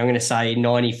punt here. I'm going to say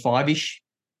 95-ish.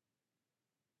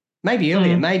 Maybe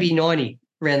earlier, maybe 90,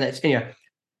 around that. Anyway.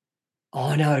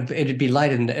 Oh, no, it'd be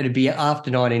later than that. It'd be after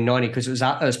 1990 because it was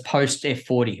post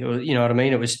F40. You know what I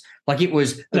mean? It was like it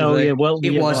was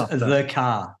the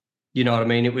car. You know what I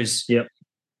mean? It was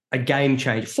a game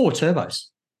changer. 4 turbos.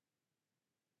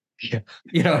 Yeah.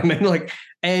 You know what I mean? Like,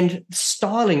 and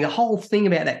styling, the whole thing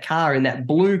about that car in that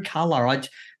blue color, it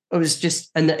was just,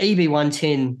 and the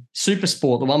EB110 Super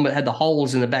Sport, the one that had the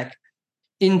holes in the back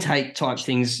intake type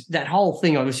things, that whole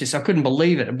thing, I couldn't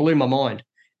believe it. It blew my mind.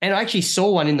 And I actually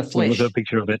saw one in the flesh. Look at a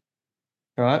picture of it.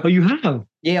 All right. Oh, you have?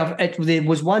 Yeah, there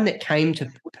was one that came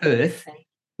to Perth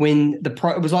when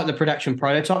it was like the production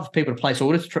prototype for people to place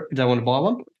orders if they want to buy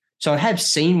one. So I have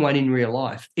seen one in real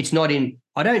life. It's not in.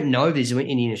 I don't know if there's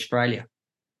any in Australia,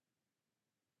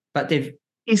 but they've.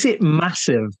 Is it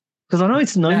massive? Because I know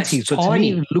it's 90s, but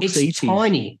tiny. To me it looks 80s. It's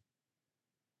tiny.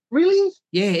 Really?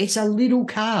 Yeah, it's a little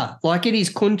car. Like it is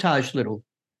Countach little.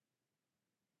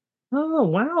 Oh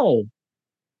wow.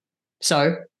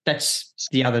 So that's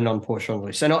the other non-Porsche on the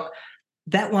list. And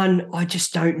that one, I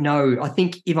just don't know. I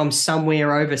think if I'm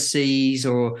somewhere overseas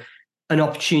or an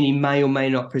opportunity may or may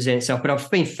not present itself, but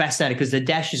I've been fascinated because the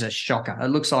dash is a shocker. It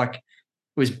looks like it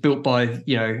was built by,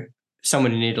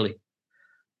 someone in Italy.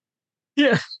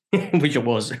 Yeah. Which it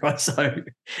was, right? So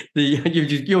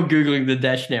you're Googling the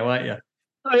dash now, aren't you?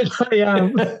 I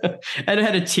am. And it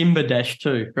had a timber dash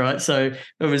too, right? So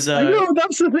it was. I know,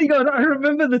 that's the thing. I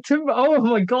remember the timber. Oh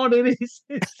my God, it is.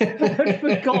 I've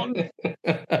forgotten.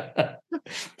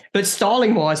 But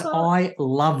styling wise, I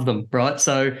love them, right?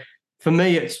 So for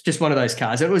me, it's just one of those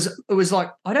cars. It was like,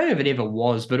 I don't know if it ever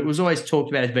was, but it was always talked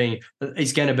about as being,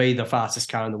 it's going to be the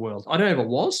fastest car in the world. I don't know if it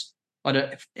was. I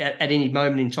don't at any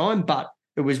moment in time, but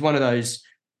it was one of those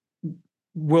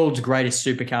world's greatest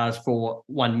supercars for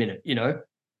 1 minute, Isn't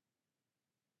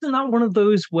that one of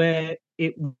those where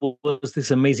it was this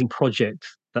amazing project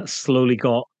that slowly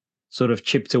got sort of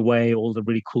chipped away, all the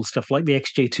really cool stuff, like the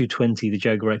XJ220, the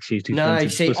Jaguar XJ220? No,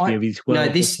 see,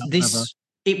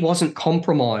 it wasn't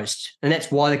compromised, and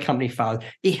that's why the company failed.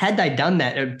 Had they done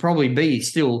that, it would probably be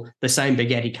still the same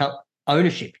Bugatti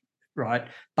ownership, right?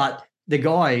 But the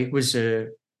guy was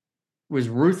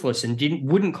ruthless and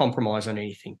wouldn't compromise on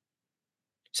anything.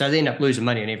 So they end up losing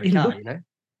money on every car,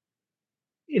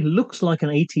 It looks like an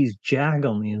 80s Jag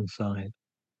on the inside.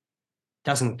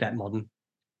 Doesn't look that modern.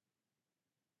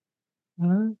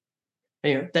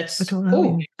 Yeah, that's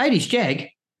 80s Jag.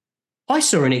 I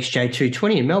saw an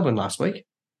XJ220 in Melbourne last week.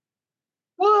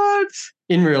 What?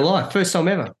 In real life, first time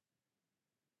ever.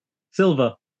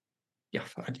 Silver. Yeah.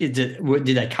 Did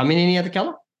they come in any other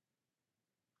colour?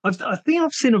 I think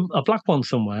I've seen a black one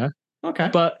somewhere. Okay.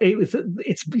 But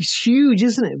it's huge,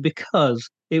 isn't it? Because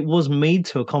it was made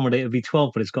to accommodate a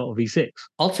V12, but it's got a V6.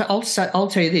 I'll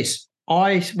tell you this.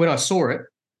 When I saw it,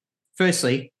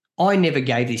 firstly, I never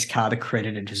gave this car the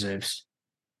credit it deserves.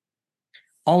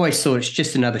 I always thought it's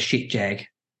just another shit Jag,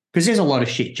 because there's a lot of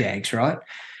shit Jags, right?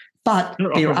 But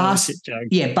there are,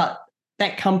 yeah, but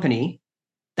that company,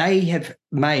 they have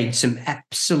made some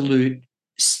absolute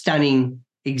stunning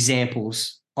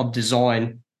examples of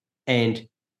design and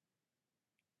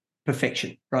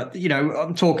perfection, right? You know,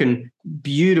 I'm talking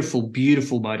beautiful,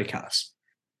 beautiful motor cars.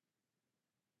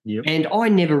 Yep. And I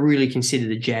never really considered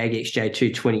the Jag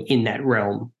XJ220 in that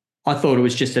realm. I thought it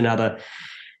was just another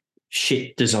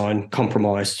shit design,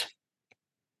 compromised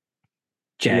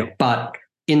Jag. Yep. But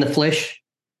in the flesh,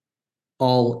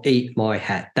 I'll eat my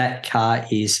hat. That car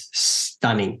is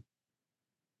stunning.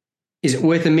 Is it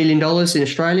worth $1 million in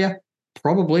Australia?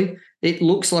 Probably. It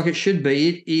looks like it should be.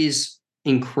 It is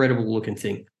incredible looking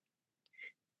thing.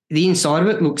 The inside of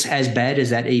it looks as bad as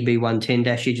that EB110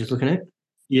 dash you're just looking at.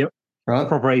 Yep. Right.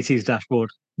 Proper 80s dashboard.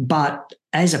 But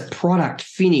as a product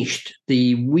finished,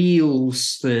 the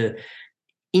wheels, the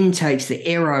intakes, the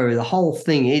aero, the whole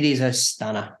thing, it is a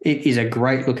stunner. It is a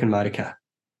great looking motor car.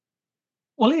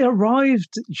 Well, it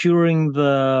arrived during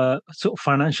the sort of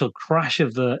financial crash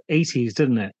of the 80s,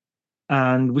 didn't it?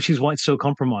 And which is why it's so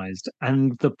compromised.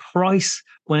 And the price,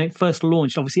 when it first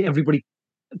launched, obviously everybody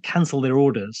canceled their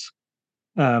orders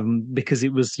because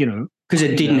it was, because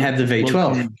it didn't have the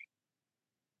V12.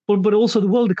 But also the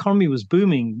world economy was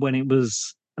booming when it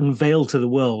was unveiled to the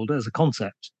world as a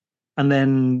concept. And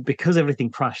then because everything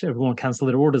crashed, everyone canceled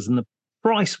their orders and the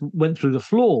price went through the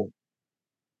floor.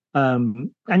 And,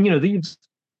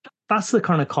 that's the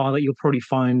kind of car that you'll probably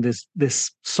find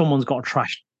this someone's got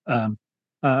a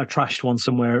trashed one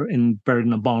somewhere buried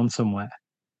in a barn somewhere.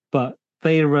 But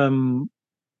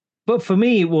but for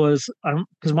me it was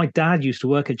because my dad used to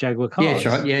work at Jaguar Cars. Yeah,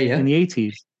 right. Yeah. In the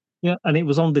 80s. Yeah, and it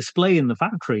was on display in the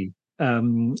factory,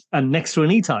 and next to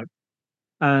an E-Type.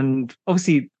 And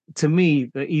obviously, to me,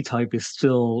 the E-Type is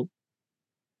still,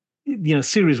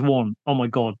 Series 1. Oh my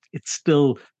God, it's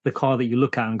still the car that you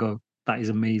look at and go, that is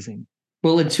amazing.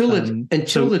 Well, until the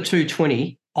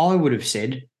 220, I would have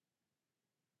said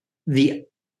the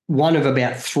one of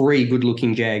about 3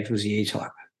 good-looking Jags was the E-Type,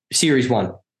 Series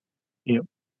 1.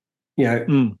 Yep.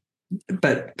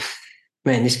 But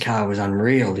man, this car was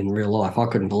unreal in real life. I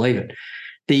couldn't believe it.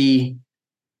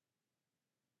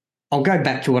 I'll go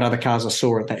back to what other cars I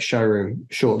saw at that showroom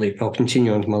shortly. I'll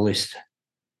continue on to my list.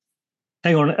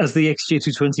 Hang on, has the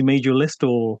XJ220 made your list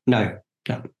or? No.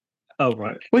 Oh,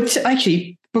 right. Well,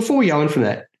 actually, before we go on from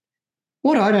that,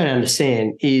 what I don't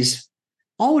understand is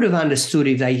I would have understood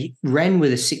if they ran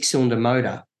with a 6-cylinder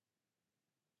motor,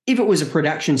 if it was a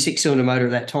production 6-cylinder motor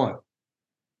at that time.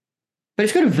 But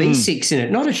it's got a V6 in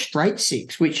it, not a straight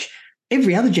 6, which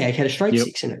every other Jag had a straight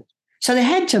 6 in it. So they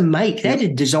had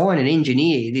to design and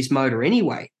engineer this motor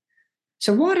anyway.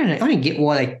 So I don't get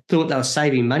why they thought they were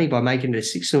saving money by making it a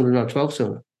 6-cylinder, not a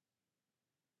 12-cylinder.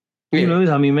 Who knows?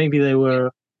 I mean, maybe they were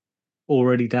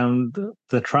already down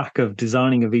the track of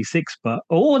designing a V6,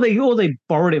 or they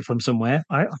borrowed it from somewhere.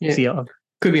 I see.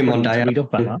 Could be a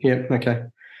Mondeo. Yeah. Okay.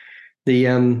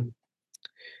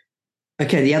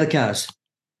 The other cars.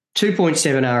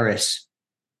 2.7 RS.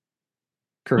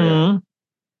 Correct.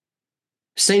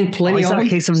 Seen plenty of them. It's a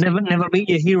case of never meet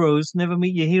your heroes. Never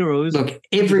meet your heroes. Look,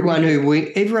 everyone who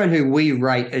we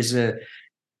rate as a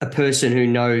person who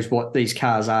knows what these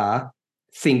cars are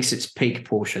thinks it's peak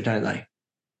Porsche, don't they?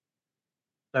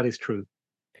 That is true.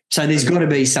 So there's got to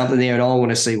be something there, and I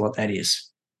want to see what that is.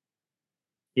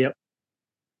 Yep.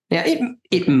 Now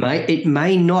it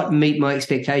may not meet my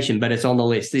expectation, but it's on the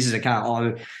list. This is a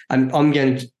car I'm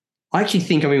going to. I actually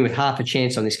think I'm in with half a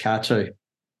chance on this car too,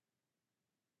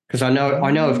 because I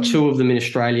know of 2 of them in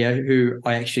Australia who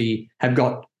I actually have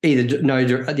got either know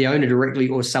the owner directly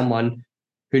or someone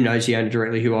who knows the owner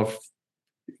directly who I've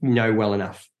know well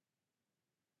enough.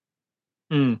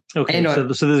 Okay,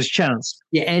 so there's a chance.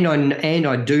 Yeah, and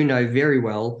I do know very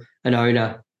well an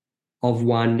owner of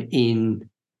one in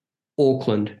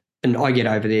Auckland, and I get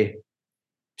over there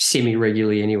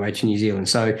semi-regularly anyway to New Zealand.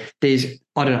 So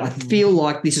I don't know, I feel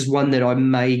like this is one that I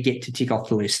may get to tick off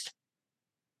the list.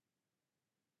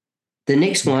 The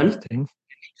next one,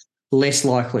 less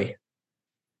likely.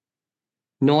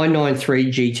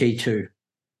 993 GT2. Are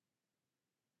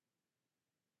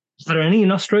there any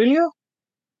in Australia?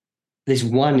 There's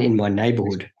one in my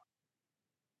neighbourhood.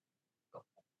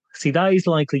 See, that is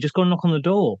likely. Just go knock on the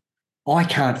door. I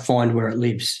can't find where it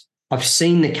lives. I've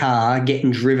seen the car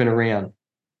getting driven around.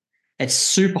 It's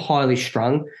super highly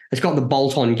strung. It's got the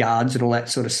bolt-on guards and all that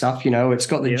sort of stuff. It's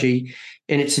got the G,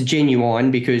 and it's a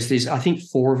genuine because there's, I think,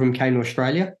 4 of them came to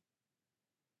Australia.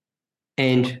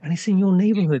 And it's in your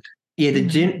neighborhood. Yeah,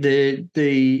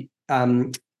 the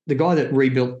guy that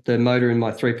rebuilt the motor in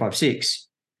my 356,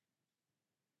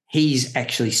 he's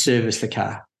actually serviced the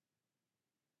car.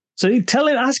 So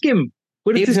ask him,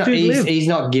 where does this dude live? He's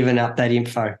not given up that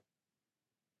info.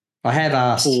 I have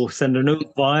asked. Or send a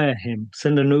note via him.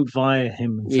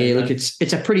 Yeah, look,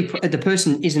 it's a pretty. The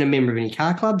person isn't a member of any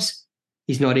car clubs.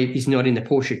 He's not in the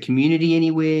Porsche community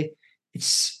anywhere.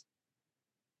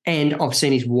 And I've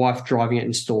seen his wife driving it,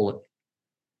 install it.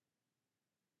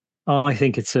 I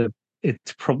think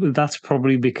that's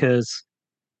probably because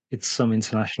it's some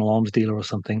international arms dealer or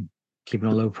something, keeping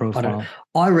a low profile.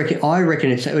 I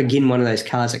reckon it's, again, one of those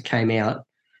cars that came out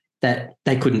that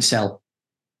they couldn't sell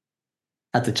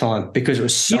at the time because it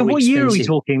was so expensive. What year are we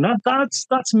talking?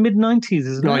 That's mid-90s,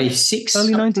 isn't it? 96,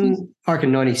 early 90s. I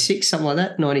reckon 96, something like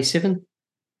that. 97.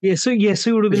 Yeah, so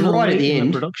it would have been right at the end.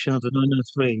 The production of the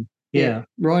 993. Yeah,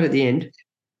 right at the end.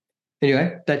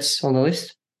 Anyway, that's on the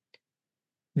list.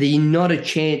 The Not a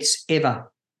Chance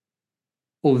Ever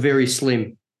or Very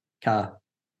Slim car,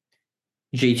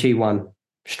 GT1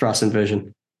 Strassen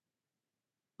version.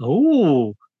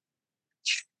 Oh,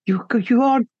 you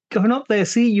are going up there.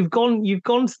 See, you've gone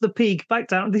to the peak, back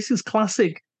down. This is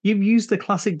classic. You've used the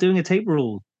classic doing a tape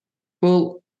rule.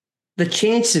 Well, the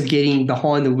chance of getting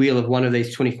behind the wheel of one of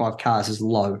these 25 cars is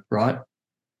low, right?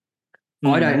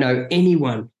 I don't know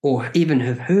anyone or even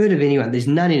have heard of anyone. There's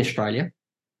none in Australia.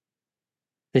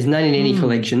 There's none in any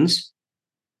collections.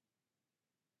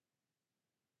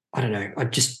 I don't know.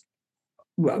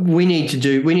 We need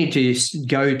to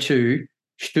go to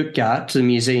Stuttgart to the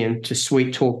museum to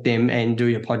sweet talk them and do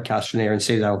your podcast from there and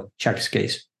see they'll chuck us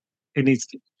keys. It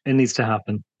needs to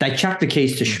happen. They chuck the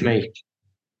keys to Shmi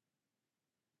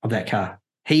of that car.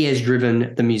 He has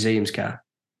driven the museum's car.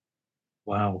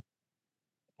 Wow.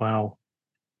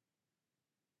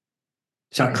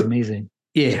 So that's amazing.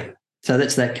 Yeah. So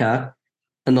that's that car.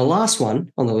 And the last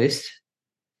one on the list,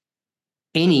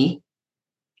 any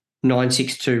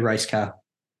 962 race car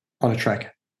on a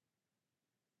track.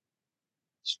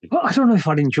 Well, I don't know if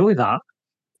I'd enjoy that.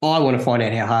 I want to find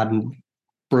out how hard and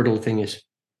brutal the thing is.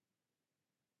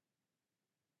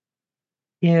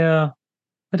 Yeah.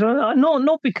 I don't know.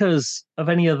 Not because of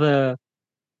any other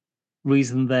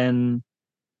reason than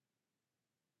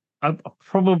I'm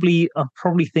probably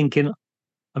thinking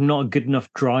I'm not a good enough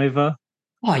driver.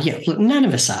 Oh, yeah. Look, none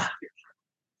of us are.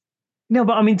 No,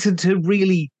 but I mean to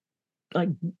really like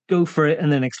go for it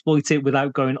and then exploit it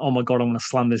without going, oh my God, I'm going to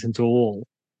slam this into a wall.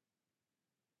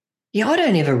 Yeah, I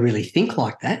don't ever really think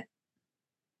like that.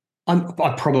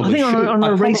 I probably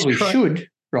should,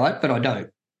 right? But I don't.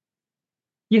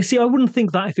 Yeah, see, I wouldn't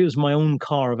think that if it was my own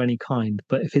car of any kind,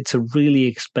 but if it's a really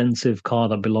expensive car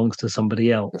that belongs to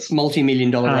somebody else.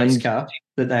 Multi-million-dollar race car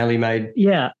that they only made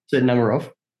a certain number of.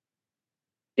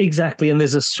 Exactly. And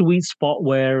there's a sweet spot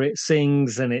where it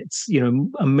sings and it's,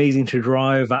 amazing to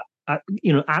drive at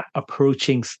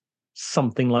approaching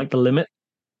something like the limit.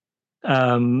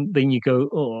 Then you go,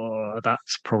 oh,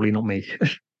 that's probably not me.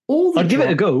 I'd give it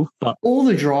a go, but all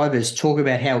the drivers talk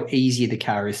about how easy the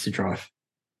car is to drive.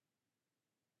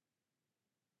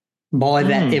 By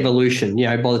that evolution,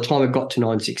 by the time it got to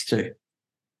 962.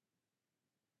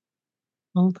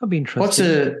 Well, that'd be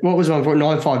interesting. What was one for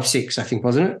 956, I think,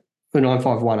 wasn't it? Or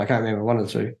 951, I can't remember, one of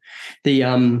the two. The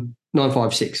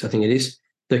 956, I think it is,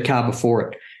 the car before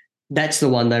it. That's the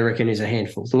one they reckon is a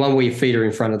handful. The one where your feet are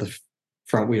in front of the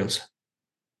front wheels.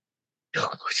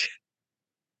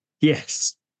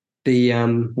 Yes.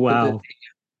 Wow.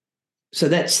 So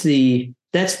that's the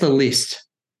list,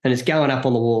 and it's going up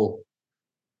on the wall.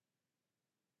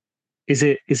 Is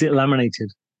it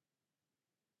laminated?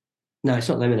 No, it's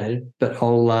not laminated, but I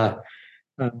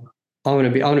want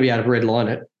to be able to redline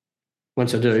it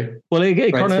once I do. Well,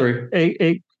 it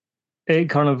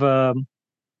kind of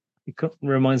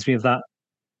reminds me of that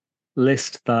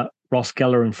list that Ross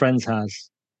Geller and Friends has.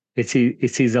 It's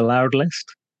his allowed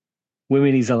list.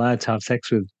 Women he's allowed to have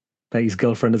sex with that his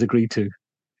girlfriend has agreed to.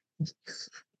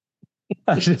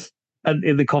 And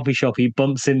in the coffee shop, he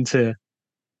bumps into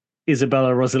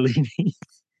Isabella Rossellini.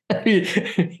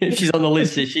 She's on the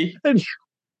list, is she? And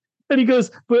he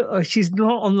goes, "Well, she's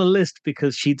not on the list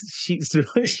because she's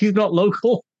not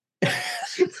local."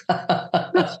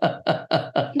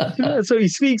 So he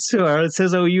speaks to her and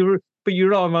says, "Oh, you're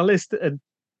not on my list,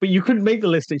 but you couldn't make the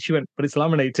list." And she went, "But it's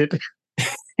laminated."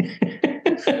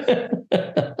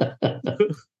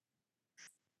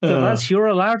 So that's your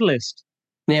allowed list.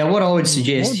 Now, what I would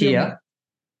suggest here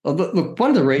Oh, look, one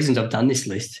of the reasons I've done this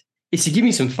list is to give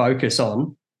me some focus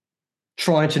on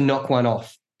trying to knock one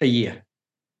off a year.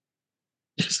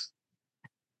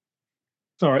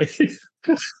 Sorry.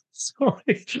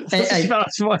 Sorry.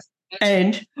 And,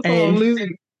 and, Oh, I'm and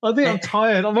losing. I think I'm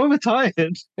tired. I'm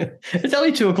overtired. it's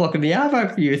only 2 o'clock in the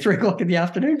arvo for you, 3 o'clock in the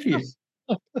afternoon for you.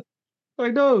 I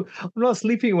know. I'm not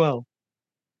sleeping well.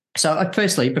 So,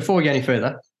 firstly, before we go any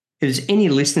further, if there's any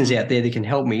listeners out there that can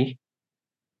help me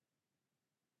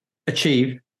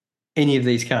achieve any of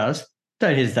these cars,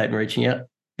 don't hesitate in reaching out.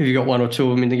 If you've got one or two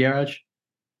of them in the garage,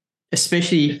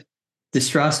 especially the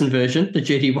Strassen version, the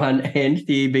GT1 and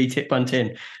the EB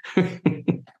 110.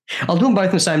 I'll do them both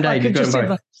on the same day. You've got them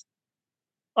both.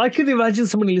 I could imagine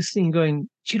somebody listening going,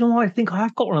 do you know what? I think I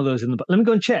have got one of those in the back. Let me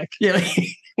go and check. Yeah.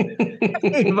 In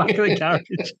the back of the garage.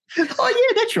 Oh,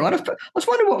 yeah, that's right. I was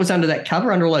wondering what was under that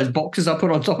cover, under all those boxes I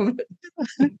put on top of it.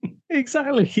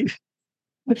 Exactly.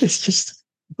 It's just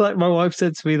like my wife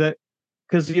said to me that,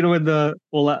 because, you know, when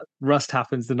all that rust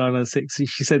happens, the 996,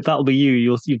 she said, that'll be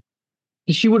you.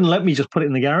 She wouldn't let me just put it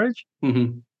in the garage.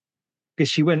 Mm-hmm. Because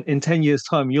she went, in 10 years'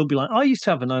 time, you'll be like, I used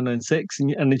to have a 996.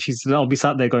 And then she said, I'll be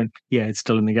sat there going, yeah, it's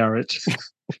still in the garage.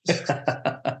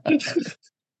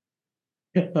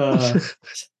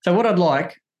 So what I'd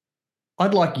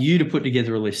like you to put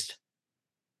together a list.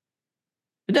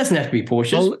 It doesn't have to be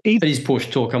Porsches. Well, it is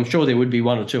Porsche talk. I'm sure there would be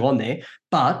one or two on there.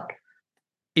 But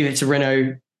if it's a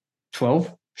Renault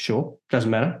 12, sure, doesn't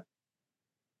matter.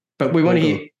 But we want to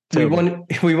hear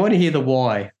we want to hear the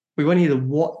why. We want to hear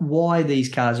why these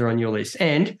cars are on your list.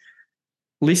 And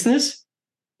listeners,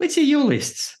 let's hear your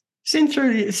lists. Send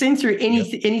through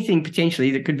anything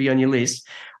potentially that could be on your list.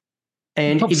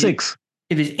 And top six.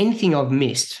 If there's anything I've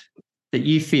missed that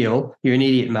you feel you're an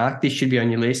idiot, Mark, this should be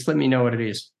on your list, let me know what it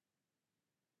is.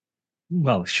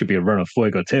 Well, it should be a Renault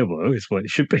Fuego Turbo is what it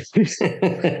should be.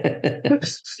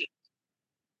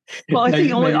 Well, I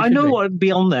think I know what would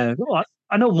be on there.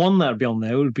 I know one that would be on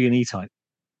there. It would be an E-Type.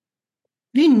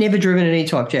 Have you never driven an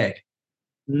E-Type, Jag?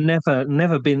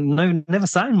 Never been. No, never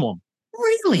sat in one.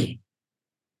 Really?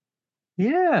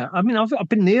 Yeah. I mean, I've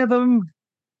been near them,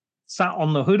 sat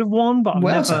on the hood of one, but I've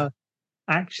never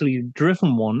actually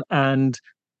driven one. And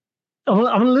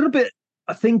I'm a little bit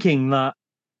thinking that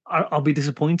I'll be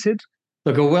disappointed.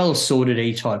 Look, a well-sorted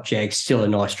E-Type Jag's still a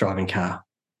nice driving car.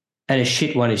 And a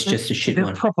shit one is just a shit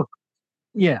one. Proper,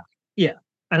 yeah.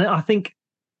 And I think,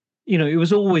 you know, it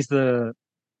was always the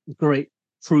great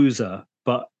cruiser,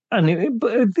 but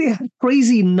they had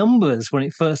crazy numbers when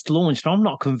it first launched. I'm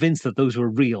not convinced that those were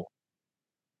real.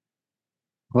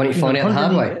 Why don't you find out the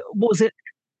hard way? What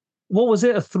was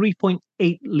it? A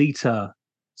 3.8 litre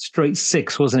straight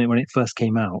six, wasn't it, when it first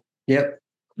came out? Yep.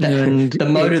 The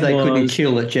motor they couldn't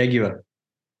kill at Jaguar.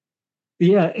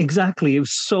 Yeah, exactly. It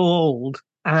was so old.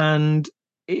 And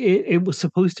it was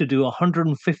supposed to do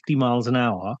 150 miles an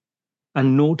hour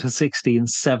and 0 to 60 in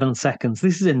 7 seconds.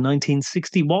 This is in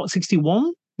 1960, what,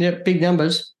 61? Yeah, big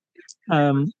numbers.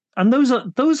 And those are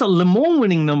Le Mans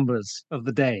winning numbers of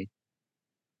the day.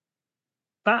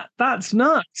 That's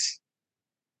nuts.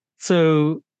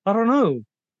 So I don't know,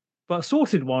 but a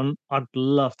sorted one, I'd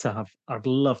love to have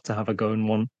a go in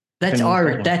one. That's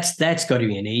got to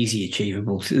be an easy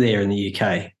achievable there in the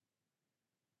UK.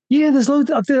 Yeah, there's loads.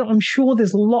 I'm sure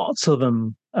there's lots of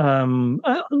them.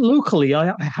 Locally,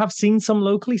 I have seen some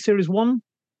locally. Series 1.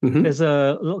 Mm-hmm. There's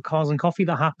a little Cars and Coffee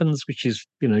that happens, which is,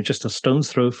 you know, just a stone's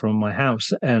throw from my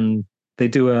house, and they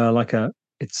do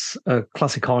it's a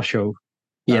classic car show.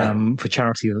 Yeah. For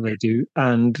charity that they do,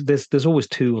 and there's always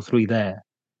 2 or 3 there.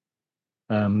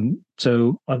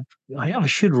 So I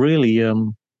should really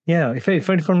if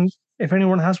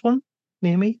anyone has one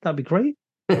near me, that'd be great.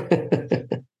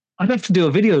 I'd have to do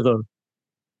a video though.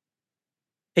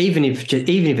 Even if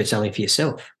it's only for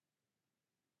yourself.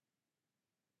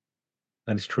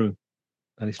 That is true.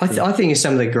 I think it's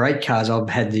some of the great cars I've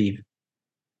had the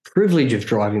privilege of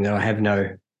driving that I have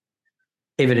no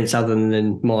evidence other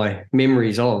than my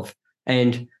memories of,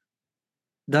 and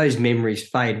those memories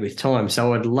fade with time.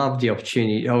 So I'd love the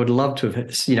opportunity. I would love to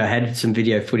have, you know, had some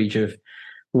video footage of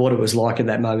what it was like at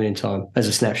that moment in time as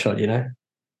a snapshot, you know.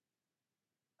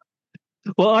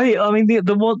 Well, I mean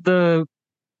the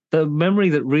memory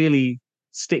that really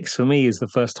sticks for me is the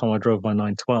first time I drove my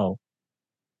 912.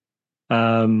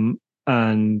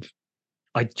 And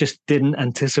I just didn't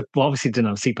anticipate. Well, obviously didn't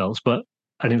have seatbelts,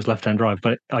 and it was left-hand drive,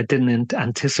 but I didn't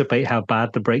anticipate how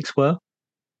bad the brakes were.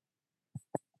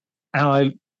 And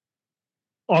I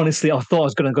thought I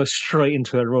was going to go straight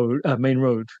into a main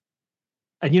road.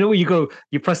 And you know where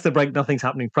you press the brake, nothing's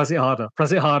happening. Press it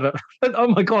harder. Oh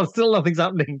my God, still nothing's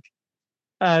happening.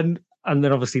 And and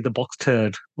then obviously the box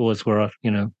turd was where I,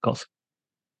 got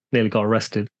nearly got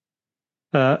arrested.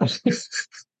 Uh,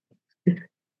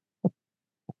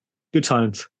 good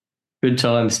times. Good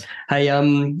times. Hey,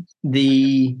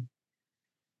 the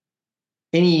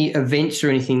any events or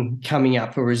anything coming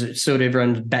up, or is it sort of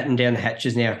everyone batting down the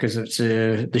hatches now because it's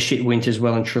the shit winter's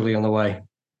well and truly on the way?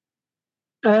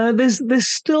 There's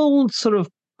still sort of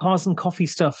cars and coffee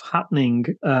stuff happening.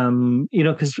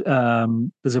 Because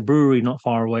there's a brewery not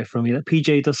far away from me that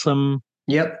PJ does some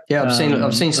Yep, yeah, I've seen some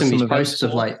does of his some events posts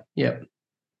of for. late. Yep,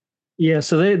 Yeah,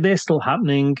 so they're still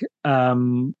happening.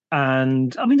 And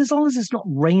I mean, as long as it's not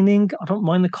raining, I don't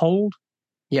mind the cold.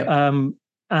 yep. Um,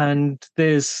 and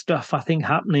there's stuff I think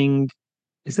happening.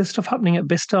 Is there stuff happening at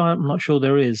Vista? I'm not sure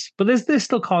there is, but there's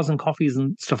still cars and coffees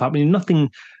and stuff happening. Nothing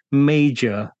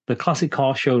major. The classic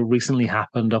car show recently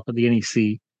happened up at the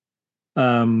NEC,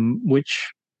 which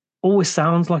always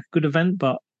sounds like a good event,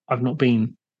 but I've not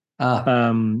been. Ah,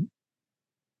 Um,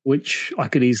 which I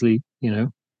could easily,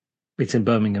 it's in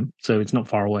Birmingham, so it's not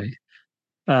far away.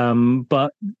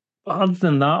 But other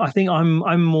than that, I think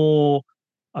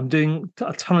I'm doing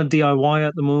a ton of DIY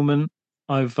at the moment.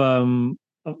 I've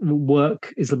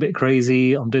work is a bit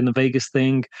crazy. I'm doing the Vegas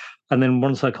thing, and then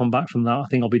once I come back from that, I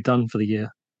think I'll be done for the year.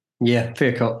 yeah,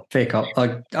 fair cop, fair cop.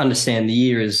 I understand the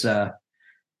year has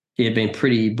been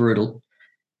pretty brutal.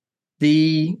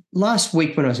 The last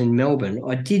week when I was in Melbourne,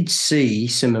 I did see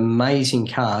some amazing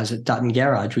cars at Dutton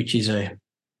Garage, which is a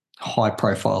high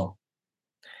profile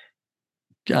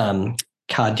um,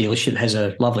 car dealership. It has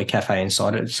a lovely cafe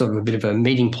inside it. It's sort of a bit of a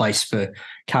meeting place for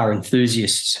car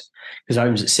enthusiasts because it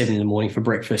opens at 7 in the morning for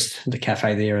breakfast, the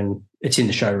cafe there, and it's in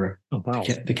the showroom. Oh wow!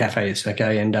 The cafe is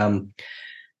okay. And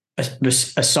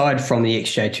aside from the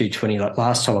XJ220, like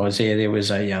last time I was there, there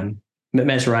was a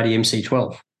Maserati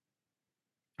MC12,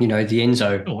 the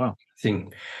Enzo Oh wow!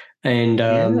 thing. And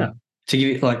Yeah. to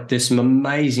give it like there's some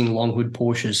amazing long hood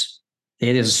Porsches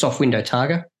there. There's a soft window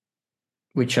Targa,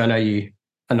 which I know you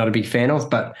are not a big fan of,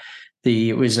 but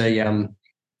it was a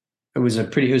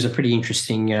pretty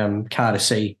interesting car to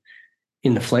see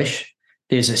in the flesh.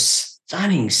 There's a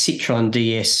stunning Citroen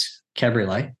DS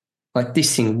Cabriolet. Like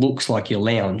this thing looks like your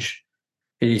lounge.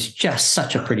 It is just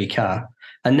such a pretty car,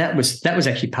 and that was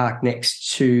actually parked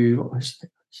next to. I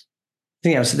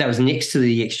think that was next to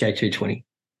the XJ220,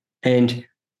 and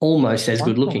almost as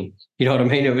good Wow. looking. You know what I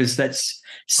mean? That's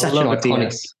I such an love a iconic,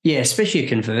 DS. yeah, especially a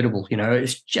convertible.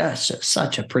 It's just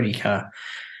such a pretty car.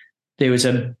 There was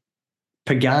a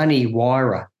Pagani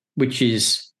Huayra, which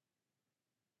is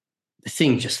the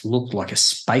thing just looked like a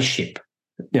spaceship.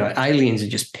 Aliens are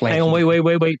just Hang on,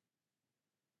 planted.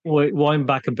 wait, wind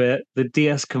back a bit. The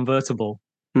DS convertible.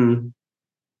 Hmm.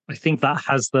 I think that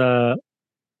has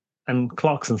and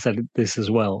Clarkson said this as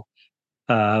well.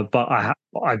 But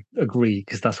I agree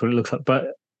because that's what it looks like. But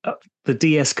the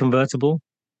DS convertible,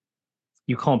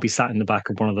 you can't be sat in the back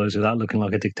of one of those without looking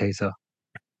like a dictator.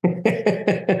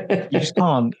 You just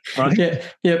can't, right? Yeah,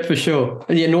 yeah, for sure.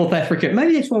 Yeah, North Africa.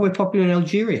 Maybe that's why we're popular in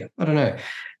Algeria. I don't know.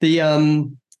 The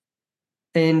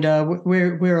and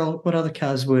what other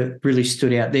cars were really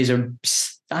stood out? There's a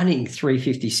stunning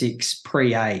 356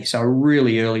 Pre-A, so a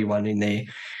really early one in there,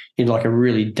 in like a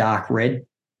really dark red,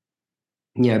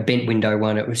 bent window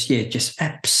one. It was just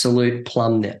absolute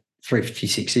plum that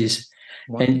 356 is,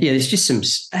 Wow. and there's just some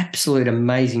absolute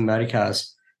amazing motor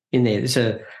cars in there. There's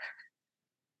a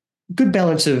good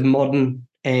balance of modern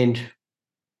and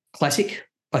classic.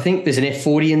 I think there's an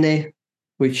F40 in there,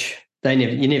 which you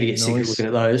never get sick of Nice. looking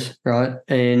at those, right?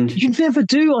 And You never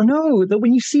do. I know that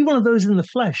when you see one of those in the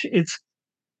flesh,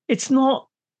 it's not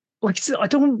like I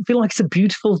don't feel like it's a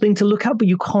beautiful thing to look at, but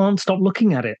you can't stop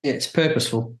looking at it. yeah, it's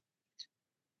purposeful.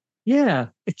 Yeah,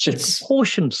 it's just It's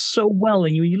proportioned so well,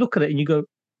 and you look at it and you go,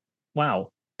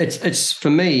 "Wow." it's for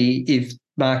me. If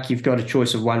Mark, you've got a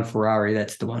choice of one Ferrari,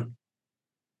 that's the one.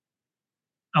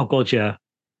 Oh God, yeah,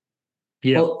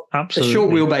 yeah, Well, a short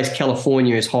absolutely. wheelbase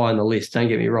California is high on the list. Don't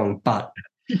get me wrong, but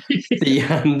the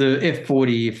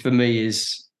F40 for me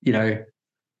is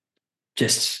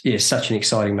just such an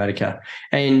exciting motor car.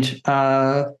 And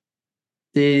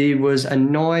there was a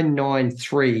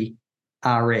 993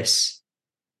 RS,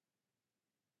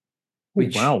 Oh,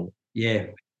 which wow.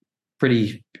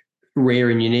 pretty rare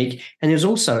and unique. And there's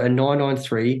also a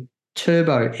 993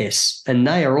 Turbo S, and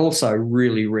they are also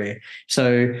really rare.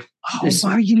 So Oh, this,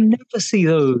 wow, you never see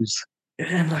those.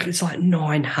 and like it's like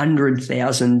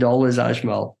 $900,000,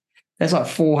 Ajmal. That's like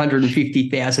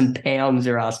 450,000 pounds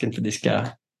they're asking for this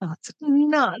car. That's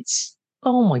nuts.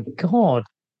 Oh my God.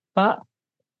 That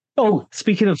oh,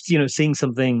 speaking of, seeing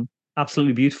something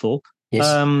absolutely beautiful, Yes.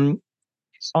 um,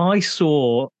 I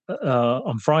saw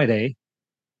on Friday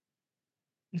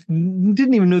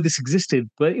didn't even know this existed,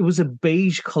 but it was a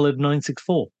beige colored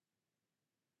 964.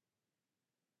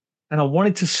 And I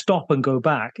wanted to stop and go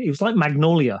back. It was like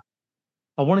Magnolia.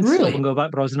 I wanted to stop and Really? go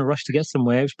back, but I was in a rush to get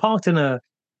somewhere. It was parked in a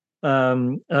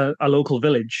local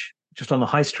village just on the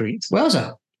high street.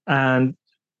 Wowza. And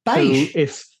so Beige.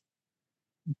 if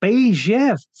beige,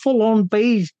 yeah, full on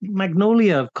beige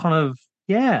Magnolia kind of,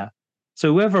 yeah.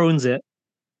 So whoever owns it,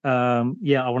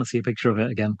 yeah, I want to see a picture of it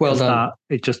again Well because done.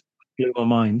 that it just blew my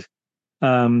mind.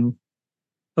 Um,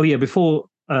 oh yeah, before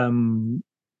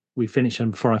we finish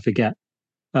and before I forget,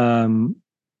 um,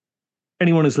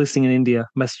 anyone who's listening in India,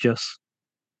 message us,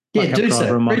 Black Yeah, Cab do Driver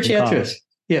so. and Reach Marking out to us. Cars.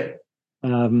 Yeah.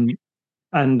 Um,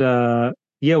 and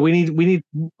yeah, we need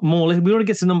more. We want to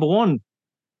get to number one.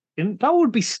 And that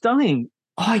would be stunning.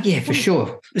 Oh, yeah, for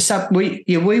sure.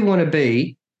 We want to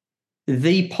be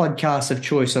the podcast of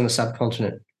choice on the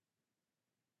subcontinent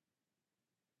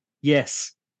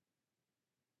Yes,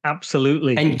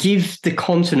 absolutely. and give the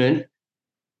continent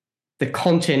the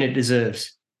content it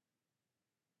deserves.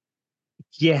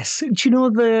 Yes. Do you know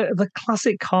the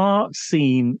classic car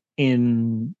scene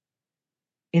in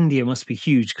India must be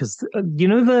huge because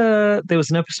there was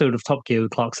an episode of Top Gear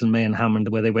with Clarkson, May, and Hammond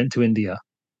where they went to India,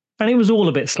 and it was all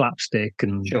a bit slapstick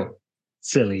and Sure.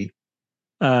 silly.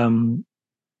 Um,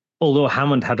 Although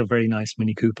Hammond had a very nice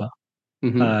Mini Cooper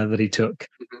Mm-hmm. that he took,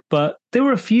 but there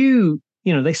were a few.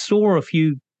 They saw a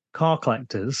few car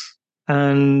collectors,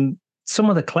 and some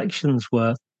of the collections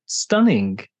were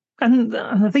stunning. And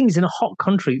the thing is, in a hot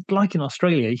country like in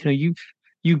Australia,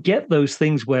 you get those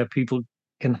things where people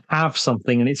can have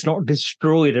something and it's not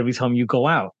destroyed every time you go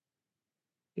out.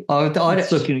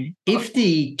 It's Look, if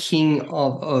the king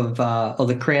or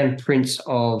the crown prince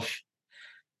of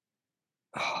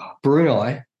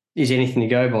Brunei is anything to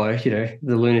go by,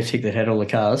 the lunatic that had all the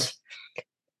cars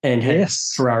and had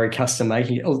yes, Ferrari custom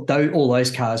making, although all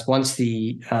those cars, once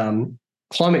the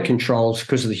climate controls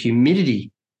because of the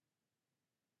humidity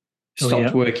oh stopped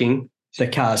yeah, working, the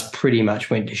cars pretty much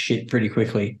went to shit pretty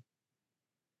quickly.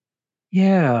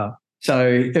 yeah. So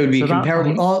it would be So that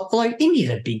comparable. Oh, like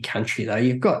India's a big country though.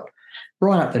 You've got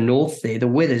right up the north there, the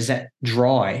weather's that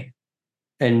dry,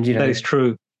 and that is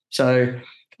true. so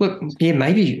look, yeah,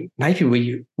 maybe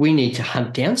we need to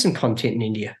hunt down some content in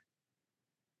India.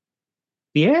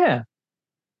 Yeah,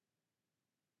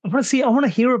 I want to see. I want to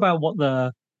hear about what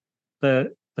the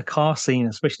car scene,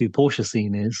 especially the Porsche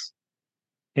scene, is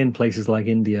in places like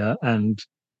India and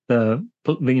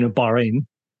Bahrain.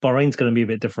 Bahrain's going to be a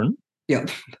bit different. Yeah,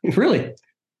 really.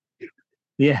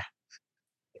 Yeah.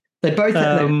 They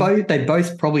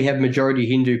both probably have majority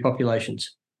Hindu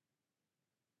populations.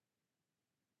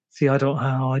 See, I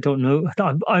don't know.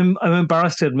 I'm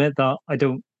embarrassed to admit that I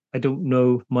don't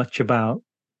know much about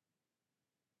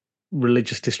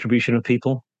religious distribution of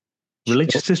people.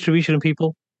 Religious Sure. distribution of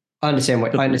people. I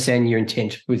The, understand your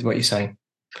intent with what you're saying.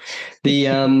 The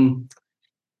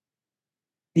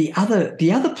the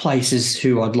other places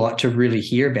who I'd like to really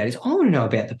hear about is I want to know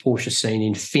about the Porsche scene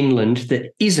in Finland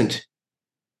that isn't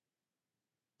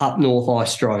up north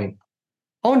ice driving.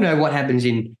 I want to know what happens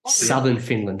in southern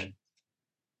Finland.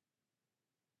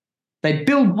 They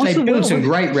build some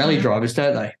great rally drivers,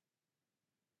 don't they?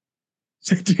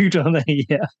 do, don't they?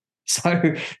 Yeah. So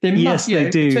there Yes, must, they the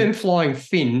do. term flying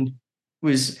Finn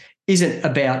isn't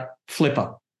about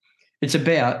flipper. It's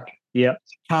about Yeah.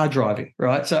 car driving,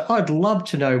 right? So I'd love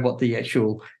to know what the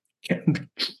actual I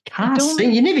car don't.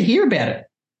 scene. You never hear about it.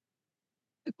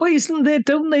 But isn't there?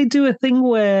 Don't they do a thing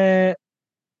where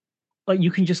like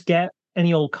you can just get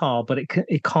any old car, but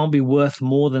it can't be worth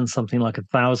more than something like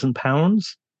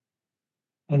 £1,000,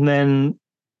 and then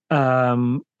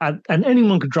and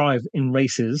anyone could drive in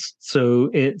races, so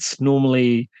it's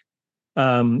normally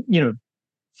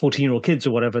 14-year-old kids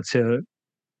or whatever to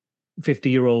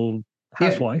 50-year-old Yeah.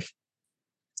 housewife,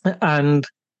 and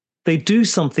they do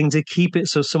something to keep it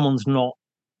so someone's not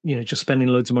just spending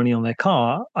loads of money on their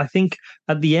car. I think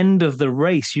at the end of the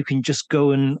race you can just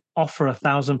go and offer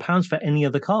 £1,000 for any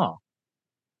other car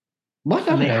What? I and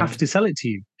don't they know. have to sell it to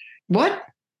you. What?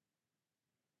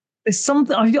 There's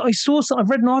something I saw. I've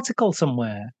read an article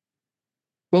somewhere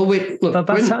Well, that look,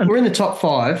 that's we're in the top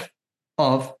 5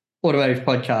 of automotive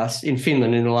podcasts in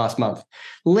Finland in the last month.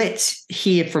 Let's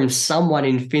hear from someone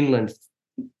in Finland.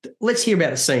 Let's hear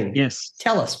about the scene. yes,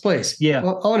 Tell us, please. yeah, I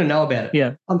want to know about it.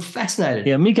 yeah, I'm fascinated.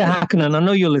 yeah. Mika Hakkinen, I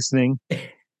know you're listening. Tell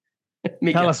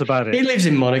Mika, us about he it. lives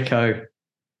in Monaco.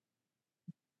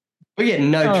 We get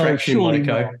no Oh, traction in surely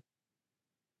Monaco. not.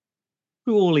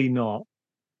 Surely not.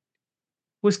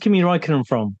 Where's Kimi Räikkönen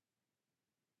from?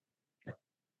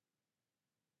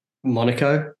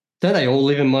 Monaco. Don't they all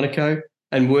live in Monaco?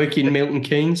 and work in Milton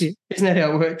Keynes. Yeah. Isn't that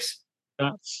how it works?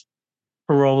 That's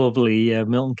probably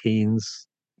Milton Keynes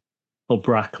or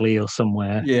Brackley or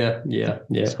somewhere, Yeah, yeah,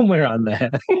 yeah. somewhere around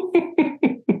there.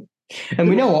 And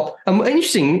we know what?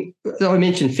 Interesting. I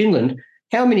mentioned Finland.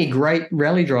 How many great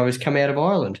rally drivers come out of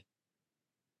Ireland?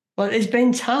 Like, there's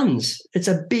been tons. It's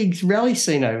a big rally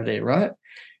scene over there, right?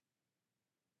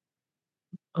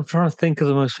 I'm trying to think of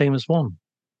the most famous one.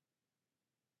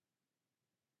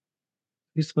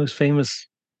 Who's the most famous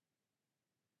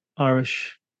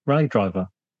Irish rally driver?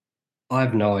 I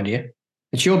have no idea.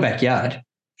 It's your backyard.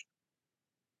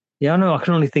 Yeah, I know. I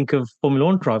can only think of Formula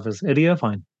One drivers, Eddie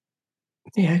Irvine,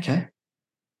 Yeah, okay.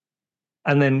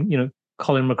 and then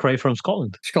Colin McRae from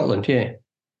Scotland. Scotland, yeah.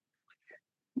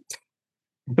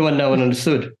 The one no one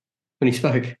understood when he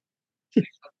spoke.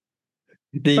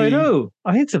 I know.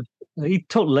 I hate to. He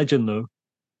total legend though.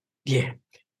 Yeah.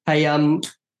 Hey,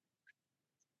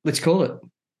 let's call it.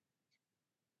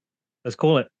 Let's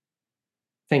call it.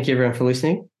 Thank you everyone for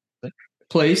listening.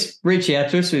 Please reach out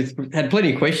to us. We've had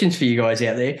plenty of questions for you guys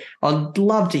out there. I'd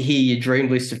love to hear your dream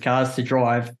list of cars to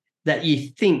drive that you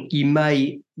think you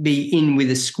may be in with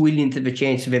a squillionth of a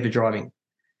chance of ever driving.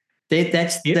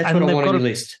 That's what I want on your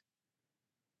list.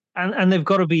 And they've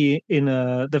got to be in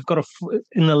a. They've got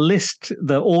in the list.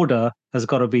 The order has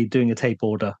got to be doing a tape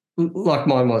order, like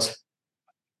mine was.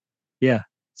 Yeah,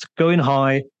 it's going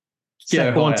high.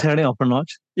 Second one, turn it up a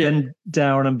notch, then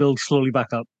down and build slowly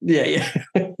back up. Yeah, yeah.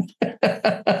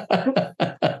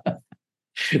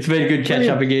 It's been a good catch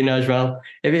up again, Ajmal.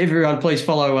 If everyone, please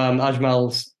follow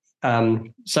Ajmal's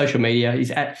social media.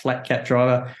 He's at Flat Cap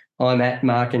Driver. I'm at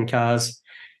Mark and Cars.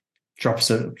 Drop us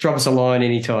a line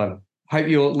anytime. Hope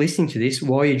you're listening to this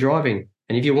while you're driving.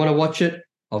 And if you want to watch it,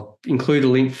 I'll include a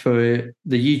link for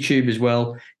the YouTube as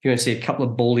well. If you want to see a couple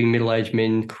of balding middle-aged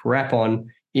men crap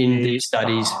on in their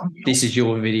studies, this is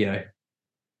your video.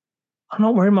 I'm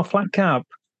not wearing my flat cap.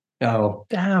 Oh,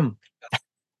 damn!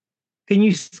 Can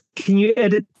you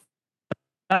edit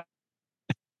that?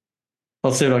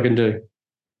 I'll see what I can do.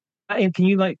 And can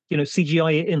you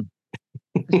CGI it in?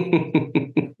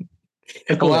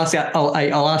 I'll ask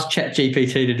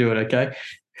ChatGPT to do it. Okay.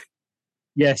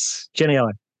 Yes, Jenny.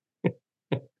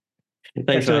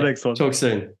 Thanks for the next one. Talk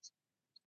soon.